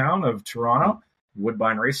hometown of Toronto,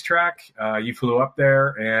 Woodbine Racetrack. You flew up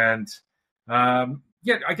there and,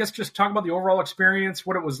 I guess just talk about the overall experience,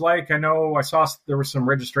 what it was like. I know I saw there were some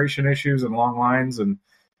registration issues and long lines and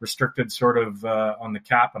restricted sort of on the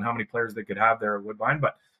cap on how many players they could have there at Woodbine.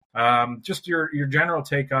 But just your general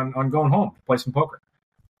take on going home to play some poker.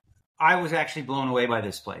 I was actually blown away by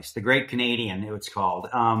this place. The Great Canadian, it's called.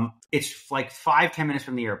 It's like 5-10 minutes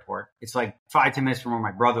from the airport. It's like 5-10 minutes from where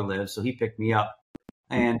my brother lives. So he picked me up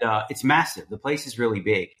and it's massive. The place is really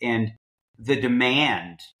big and the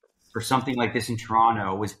demand for something like this in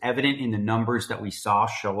Toronto was evident in the numbers that we saw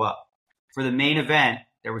show up. For the main event,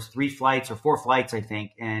 there was 4 flights, I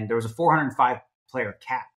think, and there was a 405 player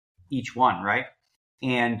cap each one, right?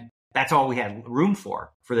 And that's all we had room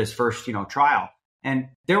for this first, trial. And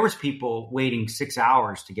there was people waiting 6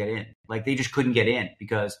 hours to get in. Like they just couldn't get in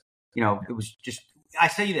because, it was just, I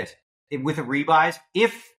tell you this, with the rebuys,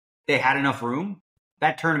 if they had enough room,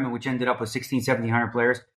 that tournament, which ended up with 1,700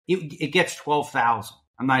 players, it gets 12,000.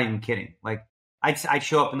 I'm not even kidding. Like I'd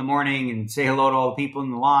show up in the morning and say hello to all the people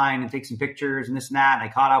in the line and take some pictures and this and that. And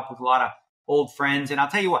I caught up with a lot of old friends. And I'll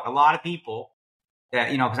tell you what, a lot of people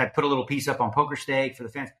that, because I put a little piece up on Poker Steak for the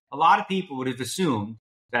fans, a lot of people would have assumed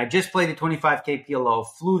that I just played the 25K PLO,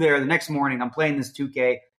 flew there the next morning. I'm playing this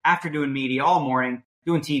 2K after doing media all morning,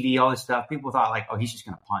 doing TV, all this stuff. People thought like, oh, he's just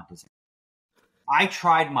going to punt, isn't he? I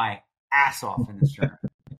tried my ass off in this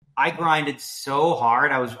tournament. I grinded so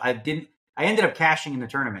hard. I ended up cashing in the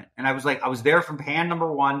tournament, and I was there from hand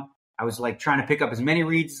number 1. I was like trying to pick up as many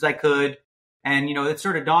reads as I could. And, it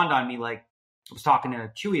sort of dawned on me, like I was talking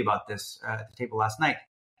to Chewy about this at the table last night.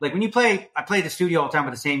 Like when I play the studio all the time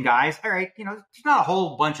with the same guys. All right. There's not a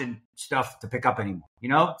whole bunch of stuff to pick up anymore.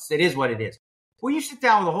 It is what it is. When you sit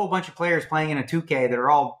down with a whole bunch of players playing in a 2K that are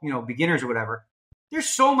all, beginners or whatever, there's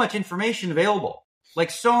so much information available. Like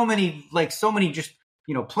so many just,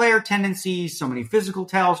 player tendencies, so many physical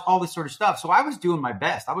tells, all this sort of stuff. So I was doing my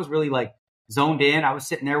best. I was really like zoned in. I was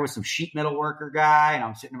sitting there with some sheet metal worker guy, and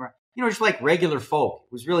I'm sitting around, just like regular folk.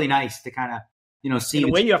 It was really nice to kind of, see. In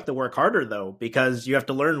a way, you have to work harder though, because you have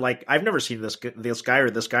to learn. Like, I've never seen this guy or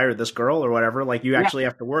this girl or whatever. Like, you actually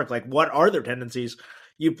have to work. Like, what are their tendencies?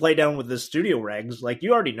 You play down with the studio regs. Like,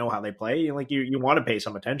 you already know how they play. Like, you want to pay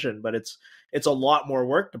some attention, but it's a lot more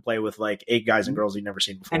work to play with like 8 guys and girls you've never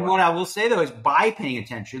seen before. And what I will say though is, by paying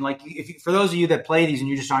attention, like for those of you that play these and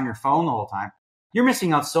you're just on your phone the whole time, you're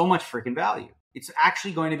missing out so much freaking value. It's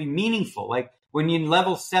actually going to be meaningful. Like when you're in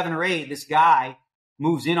level 7 or 8, this guy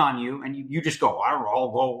moves in on you and you just go, I don't know,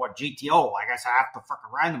 I'll go what GTO. I guess I have to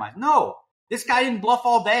fucking randomize. No, this guy didn't bluff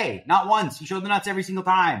all day. Not once. He showed the nuts every single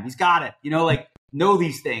time. He's got it. Know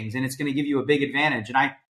these things, and it's going to give you a big advantage. And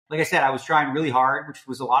like I said, I was trying really hard, which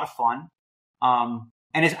was a lot of fun.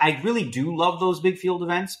 I really do love those big field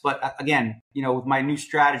events. But again, with my new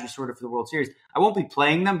strategy sort of for the World Series, I won't be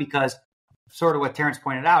playing them because sort of what Terrence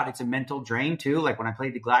pointed out, it's a mental drain too. Like when I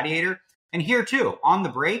played the Gladiator, and here too, on the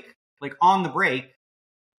break,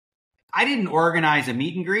 I didn't organize a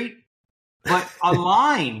meet and greet, but a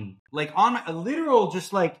line, like on a literal,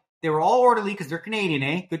 just like they were all orderly because they're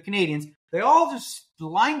Canadian, Good Canadians. They all just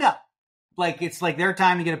lined up. Like it's like their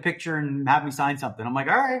time to get a picture and have me sign something. I'm like,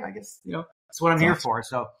 all right, I guess, that's what I'm here for.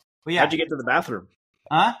 So, but yeah. How'd you get to the bathroom?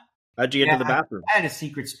 Huh? How'd you get to the bathroom? I had a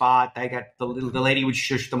secret spot. I got the lady would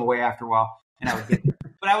shush them away after a while, and I would get them.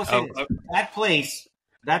 But I will say this,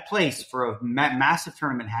 that place for a massive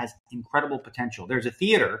tournament has incredible potential. There's a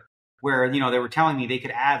theater where, they were telling me they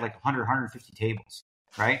could add like 100, 150 tables,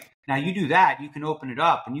 right? Now you do that, you can open it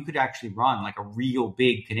up and you could actually run like a real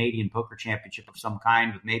big Canadian poker championship of some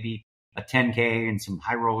kind with maybe a 10K and some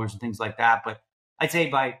high rollers and things like that. But I'd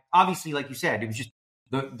say obviously, like you said, it was just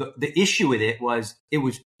the issue with it was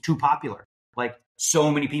too popular. Like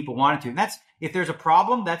so many people wanted to. And if there's a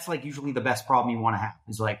problem, that's like usually the best problem you want to have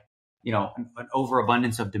is like, an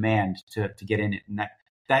overabundance of demand to get in it. And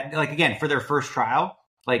that like, again, for their first trial,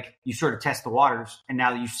 like you sort of test the waters and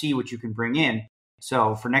now you see what you can bring in.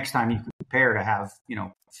 So for next time you can prepare to have,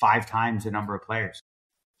 5 times the number of players.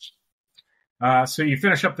 So you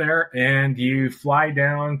finish up there and you fly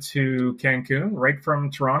down to Cancun right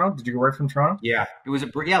from Toronto. Did you go right from Toronto? Yeah, it was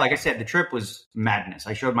like I said, the trip was madness.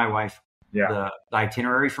 I showed my wife the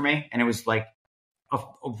itinerary for me, and it was like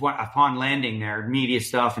upon landing there, media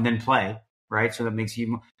stuff and then play, right? So that makes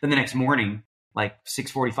then the next morning, like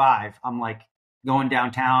 6:45, I'm like going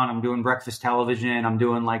downtown. I'm doing breakfast television. I'm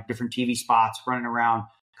doing like different TV spots, running around,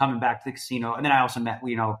 coming back to the casino. And then I also met,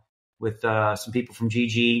 with some people from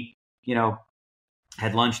GG,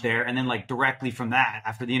 had lunch there. And then like directly from that,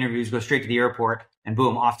 after the interviews, go straight to the airport and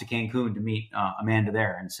boom, off to Cancun to meet Amanda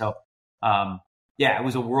there. And so, it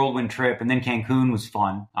was a whirlwind trip. And then Cancun was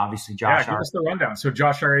fun. Obviously, Josh. Yeah, give us the rundown. So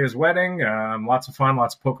Josh Arieh's wedding, lots of fun,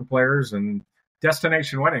 lots of poker players and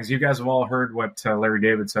destination weddings. You guys have all heard what Larry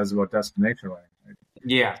David says about destination weddings. Right?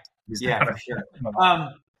 Yeah, for sure.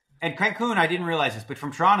 And Cancun, I didn't realize this, but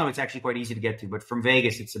from Toronto, it's actually quite easy to get to. But from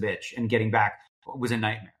Vegas, it's a bitch. And getting back was a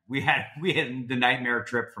nightmare. We had the nightmare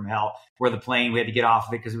trip from hell where the plane, we had to get off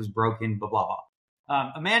of it because it was broken, blah, blah,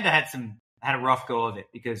 blah. Amanda had a rough go of it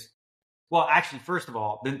because, well, actually, first of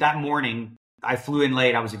all, that morning, I flew in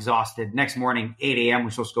late. I was exhausted. Next morning, 8 a.m., we're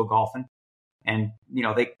supposed to go golfing. And,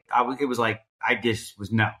 it was like, I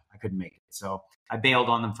couldn't make it. So I bailed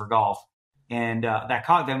on them for golf. And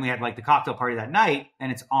then we had like the cocktail party that night,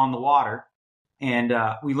 and it's on the water. And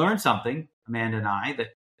we learned something, Amanda and I, that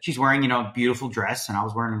she's wearing, a beautiful dress, and I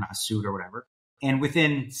was wearing a suit or whatever. And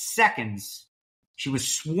within seconds, she was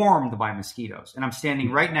swarmed by mosquitoes. And I'm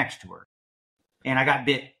standing right next to her. And I got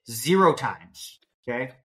bit 0 times.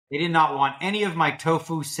 Okay. They did not want any of my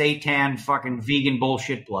tofu, seitan, fucking vegan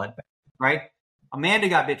bullshit blood. Right. Amanda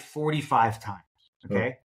got bit 45 times.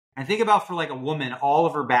 Okay. And think about for like a woman, all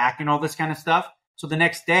of her back and all this kind of stuff. So the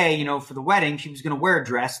next day, for the wedding, she was going to wear a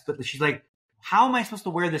dress, but she's like, how am I supposed to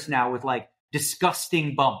wear this now with like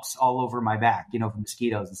disgusting bumps all over my back, from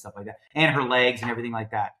mosquitoes and stuff like that, and her legs and everything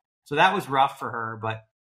like that. So that was rough for her, but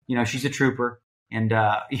she's a trooper, and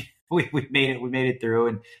we made it through.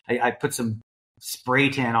 And I put some spray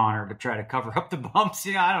tan on her to try to cover up the bumps.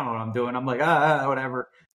 I don't know what I'm doing. I'm like, whatever.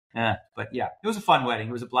 But yeah, it was a fun wedding.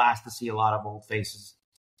 It was a blast to see a lot of old faces.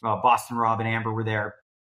 Boston Rob and Amber were there,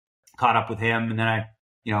 caught up with him. And then I,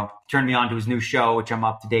 turned me on to his new show, which I'm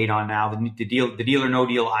up to date on now. The Deal or No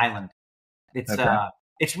Deal Island.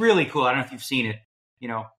 It's really cool. I don't know if you've seen it.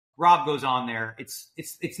 Rob goes on there.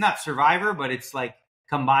 It's not Survivor, but it's like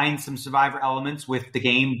combines some Survivor elements with the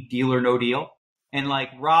game Deal or No Deal. And like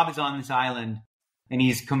Rob is on this island, and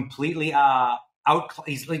he's completely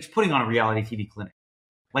he's like putting on a reality TV clinic.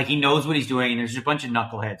 Like he knows what he's doing, and there's just a bunch of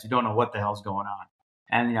knuckleheads who don't know what the hell's going on.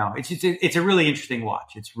 And it's a really interesting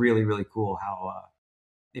watch. It's really, really cool how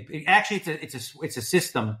it's a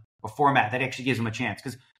system, a format that actually gives him a chance.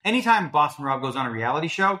 Because anytime Boston Rob goes on a reality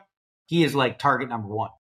show, he is like target number 1.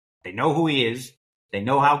 They know who he is. They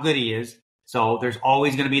know how good he is. So there's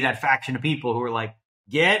always going to be that faction of people who are like,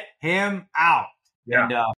 get him out. Yeah.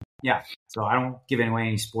 And so I don't give away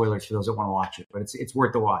any spoilers for those that want to watch it, but it's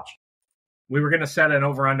worth the watch. We were going to set an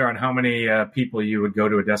over-under on how many people you would go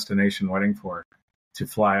to a destination wedding for to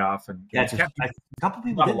fly off. And a couple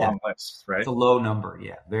people did a long list, right? It's a low number.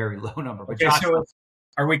 Yeah, very low number. But okay, so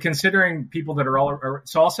are we considering people that are all?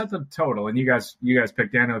 So I'll set the total, and you guys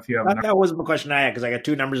pick. Daniel, if you have. That wasn't the question I had, because I got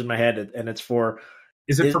 2 numbers in my head, and it's for.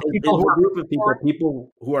 Is it for people who are a group of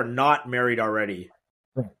people who are not married already?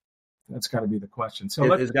 Right. That's got to be the question.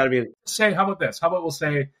 So it's got to be. Say, how about this? How about we'll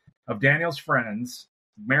say of Daniel's friends,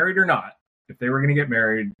 married or not, if they were going to get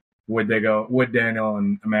married, would Daniel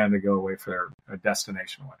and Amanda go away for a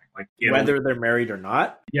destination wedding? Like whether they're married or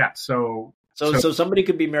not? Yeah. So somebody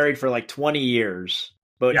could be married for like 20 years,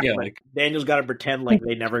 but like Daniel's got to pretend like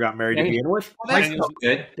they never got married to begin with. Well, that's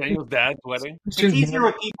good. Daniel's dad's wedding. It's easier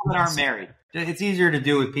with people that aren't married. It's easier to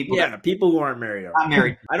do with people. Yeah, people who aren't married. I'm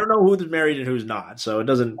married. I don't know who's married and who's not, so it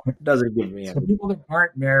doesn't give me. So people that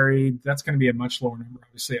aren't married, that's going to be a much lower number.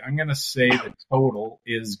 Obviously, I'm going to say the total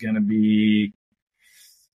is going to be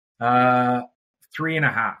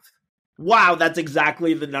 3.5. Wow, that's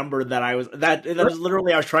exactly the number that I was. That was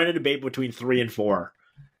literally I was trying to debate between 3 and 4,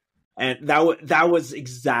 and that was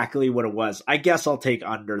exactly what it was. I guess I'll take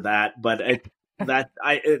under that, but I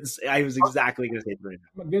was exactly going to say 3.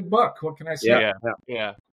 A good book. What can I say?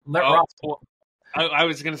 Yeah. I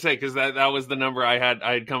was going to say, because that was the number I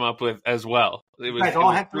had come up with as well. You guys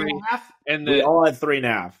all had 3.5, and we all had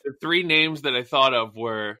 3.5. The 3 names that I thought of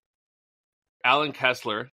were Alan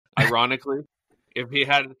Kessler. Ironically, if he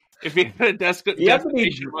had a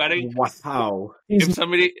destination wedding, wow! If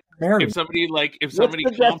somebody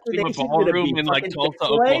comped him a ballroom in like Tulsa,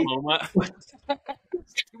 Oklahoma.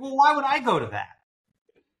 Well, why would I go to that?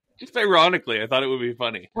 Just ironically, I thought it would be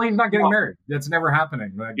funny. Well, he's not getting married. That's never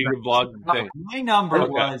happening. My number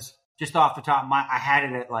was just off the top. I had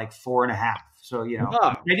it at like 4.5. So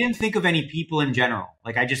I didn't think of any people in general.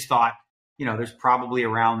 Like I just thought, there's probably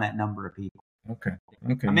around that number of people. Okay.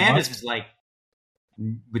 Amanda's is like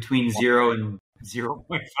between 0 and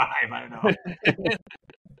 0.5. I don't know.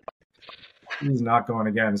 She's not going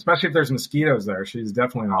again, especially if there's mosquitoes there. She's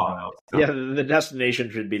definitely not going. Yeah, the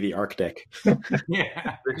destination should be the Arctic.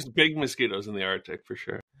 Yeah, there's big mosquitoes in the Arctic for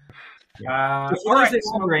sure.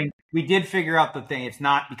 Wondering, we did figure out the thing. It's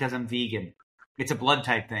not because I'm vegan. It's a blood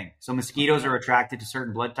type thing. So mosquitoes are attracted to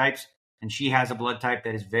certain blood types, and she has a blood type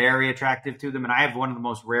that is very attractive to them. And I have one of the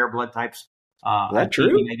most rare blood types. Is that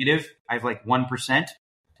true? Negative. I have like 1%. 1%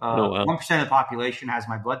 of the population has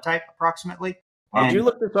my blood type approximately. Did you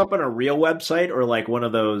look this up on a real website or like one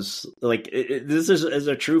of those? Like this is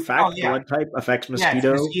a true fact. Oh, yeah. Blood type affects mosquitoes.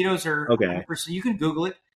 Yeah, mosquitoes are okay. You can Google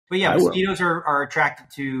it, but yeah, mosquitoes are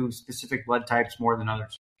attracted to specific blood types more than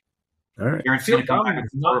others. All right. I feel dumb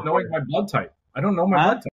not knowing my blood type. I don't know my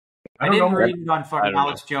blood type. I didn't read it on fucking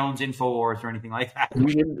Alex Jones Infowars or anything like that.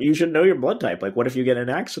 You should know your blood type. Like, what if you get in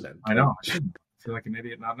an accident? I know. I shouldn't. I feel like an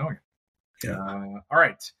idiot not knowing it. All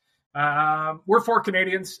right. We're 4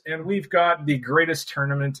 Canadians, and we've got the greatest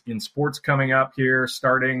tournament in sports coming up here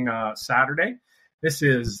starting Saturday. This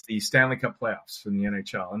is the Stanley Cup playoffs in the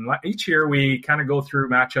NHL. And each year we kind of go through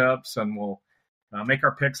matchups and we'll make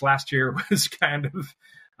our picks. Last year was kind of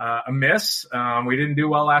a miss. We didn't do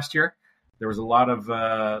well last year. There was a lot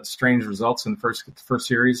of strange results in the first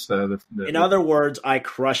series. In other words, I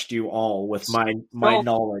crushed you all with my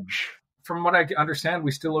knowledge. From what I understand,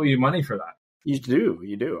 we still owe you money for that. You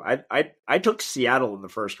do. I took Seattle in the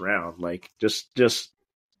first round. Like just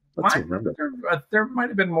let's remember. There might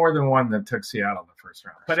have been more than one that took Seattle in the first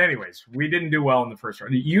round. But anyways, we didn't do well in the first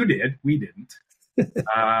round. You did. We didn't.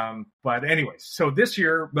 But anyways, so this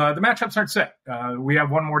year the matchups aren't set. We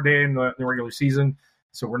have one more day in the regular season,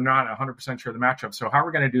 so we're not 100% sure of the matchup. So how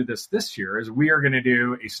we're going to do this year is we are going to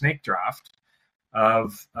do a snake draft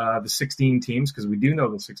of the 16 teams, because we do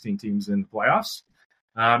know the 16 teams in the playoffs.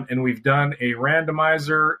 And we've done a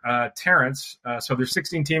randomizer, Terrence. So there's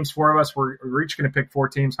 16 teams, 4 of us. We're each going to pick 4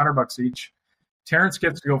 teams, $100 each. Terrence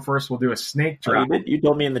gets to go first. We'll do a snake draft. You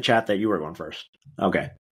told me in the chat that you were going first.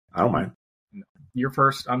 Okay. I don't mind. You're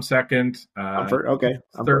first. I'm second. I'm first. Okay.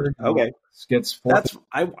 I'm third. First. Okay. Gets fourth.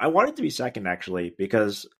 I wanted to be second, actually,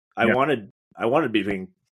 because I wanted between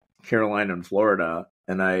Carolina and Florida,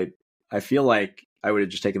 and I feel like I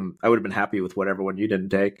would have been happy with whatever one you didn't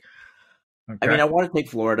take. Okay. I mean, I want to take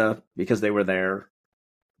Florida because they were there,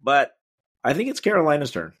 but I think it's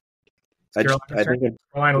Carolina's turn. I think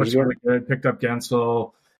Carolina looks really good. Picked up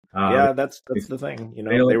Gensel. Yeah, that's the thing. You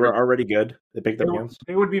know, they were already good. They picked up Gensel.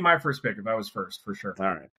 It would be my first pick if I was first, for sure. All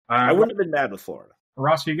right. I wouldn't have been mad with Florida.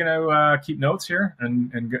 Ross, are you going to keep notes here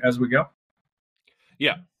and as we go?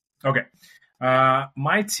 Yeah. Okay.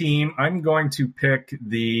 My team, I'm going to pick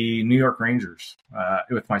the New York Rangers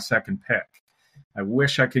with my second pick. I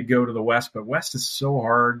wish I could go to the West, but West is so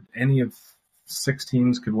hard. Any of 6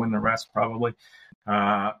 teams could win the rest, probably.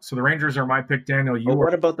 So the Rangers are my pick, Daniel.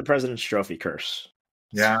 What about the President's Trophy curse?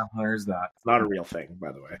 Yeah, there's that. It's not a real thing,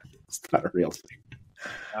 by the way. It's not a real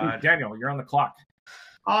thing. Daniel, you're on the clock.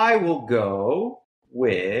 I will go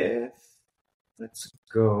with. Let's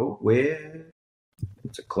go with.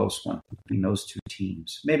 It's a close one between those 2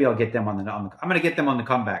 teams. Maybe I'll get them on the. I'm going to get them on the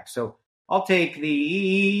comeback. So I'll take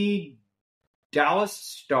the Dallas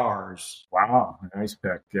Stars. Wow, nice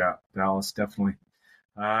pick. Yeah, Dallas definitely.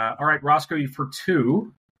 All right, Roscoe, you for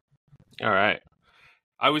 2. All right.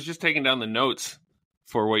 I was just taking down the notes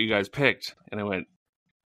for what you guys picked, and I went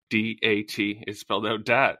DAT. It's spelled out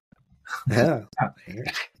DAT. Yeah. I've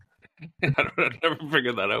never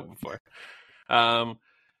figured that out before.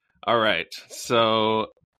 All right, so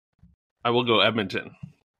I will go Edmonton.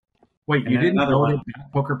 Wait, you didn't know that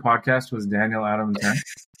Poker Podcast was Daniel, Adam, and Ken?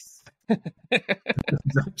 Is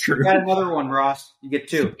that true? You got another one, Ross. You get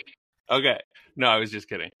 2. Okay. No, I was just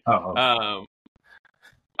kidding. Oh. Okay.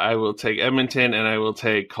 I will take Edmonton, and I will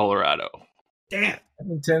take Colorado. Damn.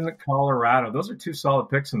 Edmonton, Colorado. Those are 2 solid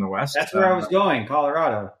picks in the West. That's where I was going,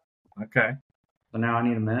 Colorado. Okay. So now I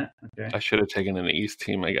need a minute. Okay. I should have taken an East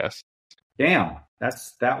team, I guess. Damn.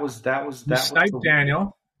 That was you sniped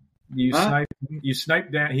Daniel. You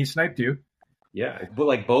sniped Dan. He sniped you. Yeah, but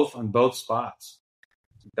like both on both spots.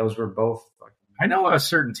 Those were both. I know a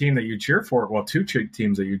certain team that you cheer for. Well, 2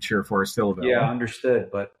 teams that you cheer for are still available. Yeah,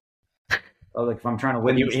 understood. But like if I'm trying to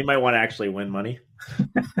win, he might want to actually win money.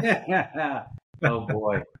 Oh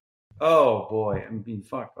boy. I mean,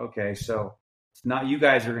 fuck. Okay, so it's not you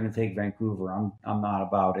guys are going to take Vancouver. I'm not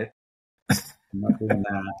about it. I'm not doing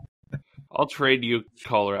that. I'll trade you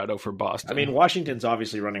Colorado for Boston. I mean, Washington's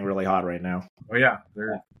obviously running really hot right now. Oh yeah,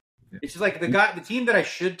 it's just like the team that I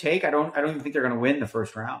should take. I don't even think they're going to win the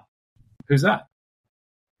first round. Who's that?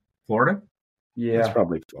 Florida? Yeah, it's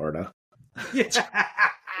probably Florida.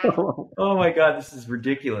 Oh my god, this is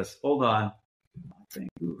ridiculous. Hold on,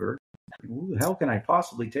 Vancouver. Who the hell can I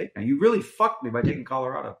possibly take now? You really fucked me by taking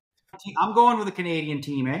Colorado. I'm going with a Canadian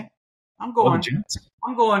team, eh? I'm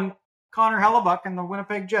going Connor Hellebuck and the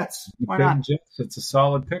Winnipeg Jets. Why not? Jets. It's a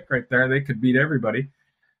solid pick right there. They could beat everybody.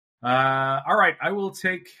 All right, I will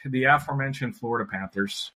take the aforementioned Florida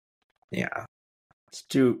Panthers. Yeah, it's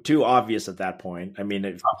too obvious at that point. I mean,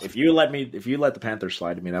 if you let the Panthers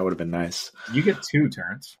slide, I mean, that would have been nice. You get 2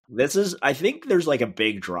 turns. I think there's like a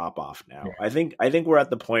big drop off now. Yeah. I think we're at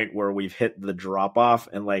the point where we've hit the drop off,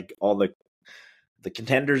 and like all the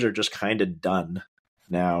contenders are just kind of done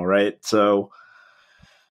now, right? So.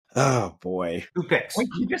 Oh boy! 2 picks. Wait,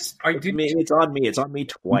 it's on me. It's on me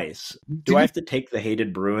twice. Do I have to take the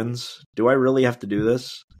hated Bruins? Do I really have to do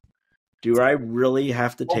this? Do I really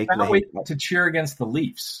have to take the to cheer against the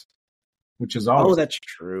Leafs, which is always... Oh, that's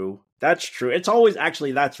true. That's true. It's always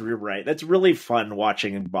that's right. That's really fun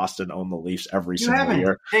watching Boston own the Leafs every You single haven't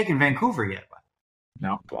year. taken Vancouver yet.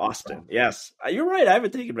 No, Boston. Yes, you're right. I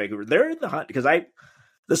haven't taken Vancouver. They're in the hunt because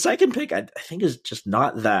the second pick I think is just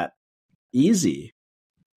not that easy.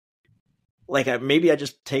 Like maybe I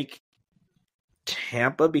just take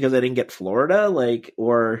Tampa because I didn't get Florida.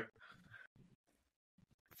 Or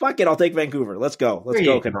fuck it, I'll take Vancouver. Let's go. Let's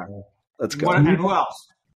go, Canal. Let's go. And who else?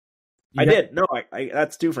 I did. No, I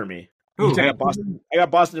that's 2 for me. Who? I got Boston. I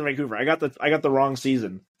got Boston and Vancouver. I got the wrong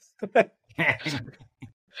season.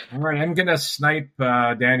 All right, I'm gonna snipe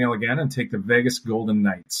Daniel again and take the Vegas Golden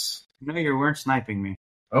Knights. No, you weren't sniping me.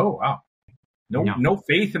 Oh wow, no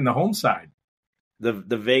faith in the home side. The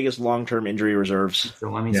Vegas long-term injury reserves.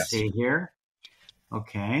 So let me see here.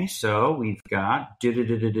 Okay, so we've got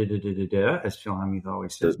as Phil Hemmings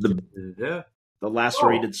always says. The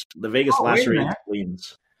lacerated, the Vegas lacerated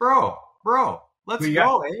spleens. Bro, let's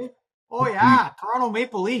go, eh? Oh yeah, Toronto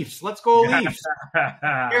Maple Leafs. Let's go, Leafs.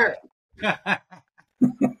 Here.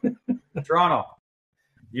 Toronto.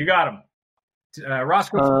 You got him.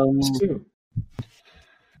 Roscoe too.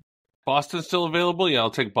 Boston's still available? Yeah, I'll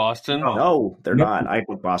take Boston. No, they're not. I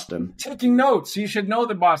took Boston. Taking notes. You should know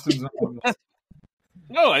that Boston's not.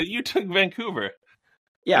 No, you took Vancouver.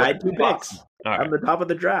 Yeah, I had 2 picks. Right. I'm the top of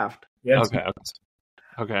the draft. Yeah,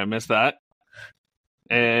 Okay, I missed that.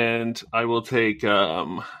 And I will take,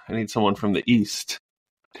 I need someone from the East.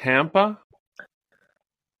 Tampa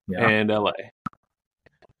and LA.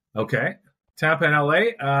 Okay. Tampa and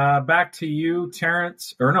LA. Back to you,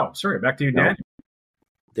 Terrence. Or no, sorry, back to you, Daniel.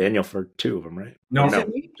 Daniel for 2 of them, right? No,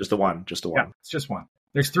 just the one. Yeah, it's just one.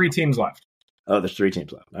 There's 3 teams left. Oh, there's 3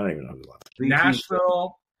 teams left. I don't even know who's left.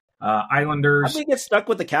 Nashville, Islanders. I'm going to get stuck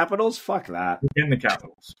with the Capitals? Fuck that. In the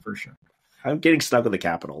Capitals, for sure. I'm getting stuck with the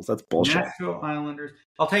Capitals. That's bullshit. Nashville Islanders.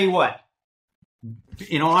 I'll tell you what.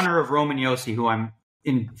 In honor of Roman Josi, who I'm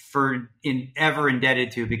ever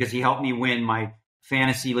indebted to because he helped me win my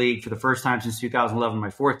fantasy league for the first time since 2011, my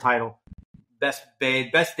 4th title. Best day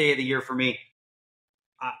of the year for me.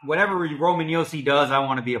 Whatever Roman Josi does, I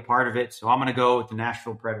want to be a part of it. So I'm going to go with the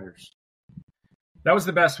Nashville Predators. That was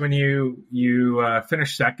the best when you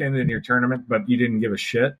finished second in your tournament, but you didn't give a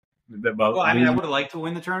shit. Well, I mean, I would have liked to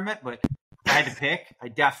win the tournament, but if I had to pick, I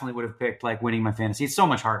definitely would have picked winning my fantasy. It's so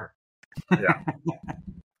much harder. Yeah.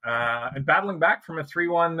 And battling back from a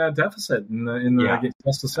 3-1 deficit in the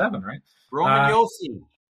best of 7, right? Roman Josi.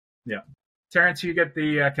 Yeah. Terrence, you get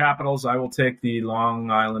the Capitals. I will take the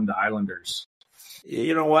Long Island Islanders.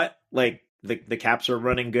 You know what? The Caps are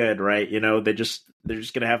running good, right? They're just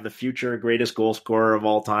going to have the future greatest goal scorer of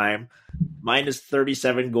all time. Minus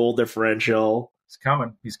 37 goal differential.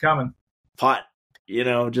 He's coming. Pot,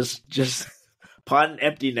 just pot and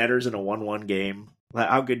empty netters in a 1-1 game.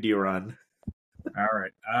 How good do you run? All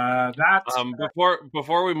right. That's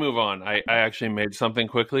before we move on, I actually made something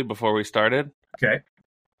quickly before we started. Okay.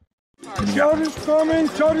 Shot is coming,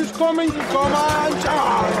 come on,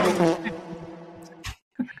 John!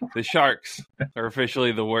 The Sharks are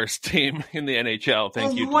officially the worst team in the NHL.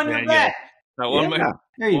 Thank you to Daniel. Bet. That won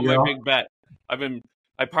There you my go. big bet.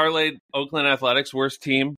 I parlayed Oakland Athletics worst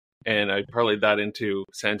team, and I parlayed that into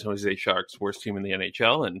San Jose Sharks worst team in the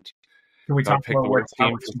NHL. And can we talk pick about the worst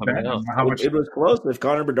team for something else? It was close. If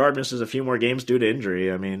Connor Bedard misses a few more games due to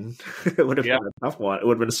injury, I mean, it would have been a tough one. It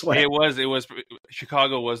would have been a sweat. It was.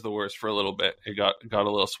 Chicago was the worst for a little bit. It got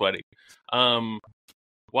a little sweaty.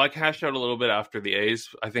 Well, I cashed out a little bit after the A's.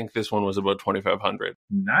 I think this one was about 2,500.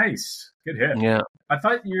 Nice, good hit. Yeah, I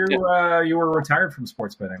thought you were retired from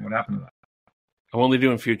sports betting. What happened to that? I'm only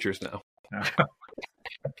doing futures now.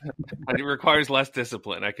 It requires less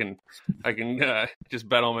discipline. I can just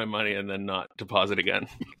bet all my money and then not deposit again.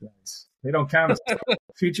 Nice. They don't count as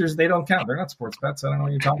futures. They don't count. They're not sports bets. I don't know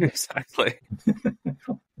what you're talking about. Exactly.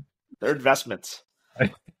 They're investments.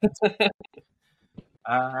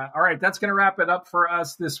 All right, that's going to wrap it up for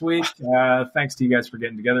us this week. Thanks to you guys for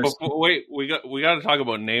getting together. Wait, we got to talk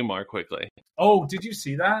about Neymar quickly. Oh, did you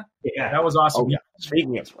see that? Yeah, that was awesome. Oh, yeah.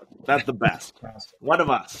 Speaking of sports, that's the best. One of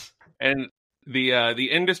us. And the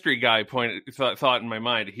industry guy thought in my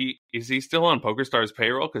mind, is he still on PokerStars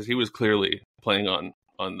payroll? Because he was clearly playing on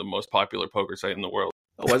the most popular poker site in the world.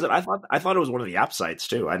 Oh, was it? I thought it was one of the app sites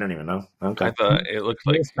too. I don't even know. Okay. I thought it looked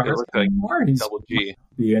like Double G.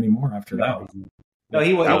 Be anymore after that. No,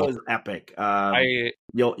 he was. That was epic.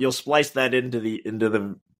 You'll splice that into the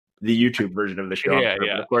YouTube version of the show. Yeah.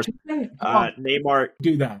 But of course, Neymar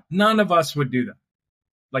do that. None of us would do that.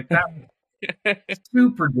 Like that.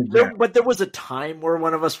 Super good. But there was a time where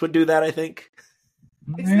one of us would do that. I think.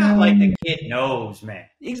 It's not like the kid knows, man.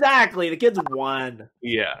 Exactly. The kids won.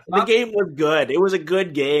 Yeah. The game was good. It was a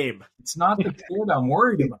good game. It's not the kid I'm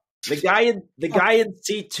worried about. The guy in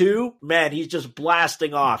C2, man, he's just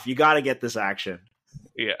blasting off. You got to get this action.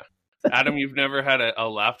 Yeah. Adam, you've never had a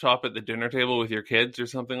laptop at the dinner table with your kids or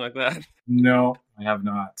something like that? No, I have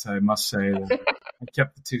not. I must say that I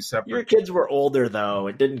kept the two separate. Your kids were older, though.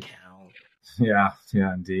 It didn't count. Yeah,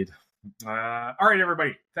 indeed. All right,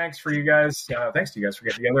 everybody. Thanks for you guys. Thanks to you guys for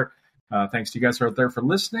getting together. Thanks to you guys out there for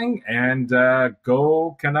listening. And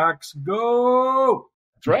go Canucks, go!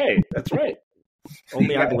 That's right.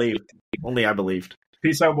 Only I believed.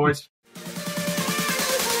 Peace out, boys.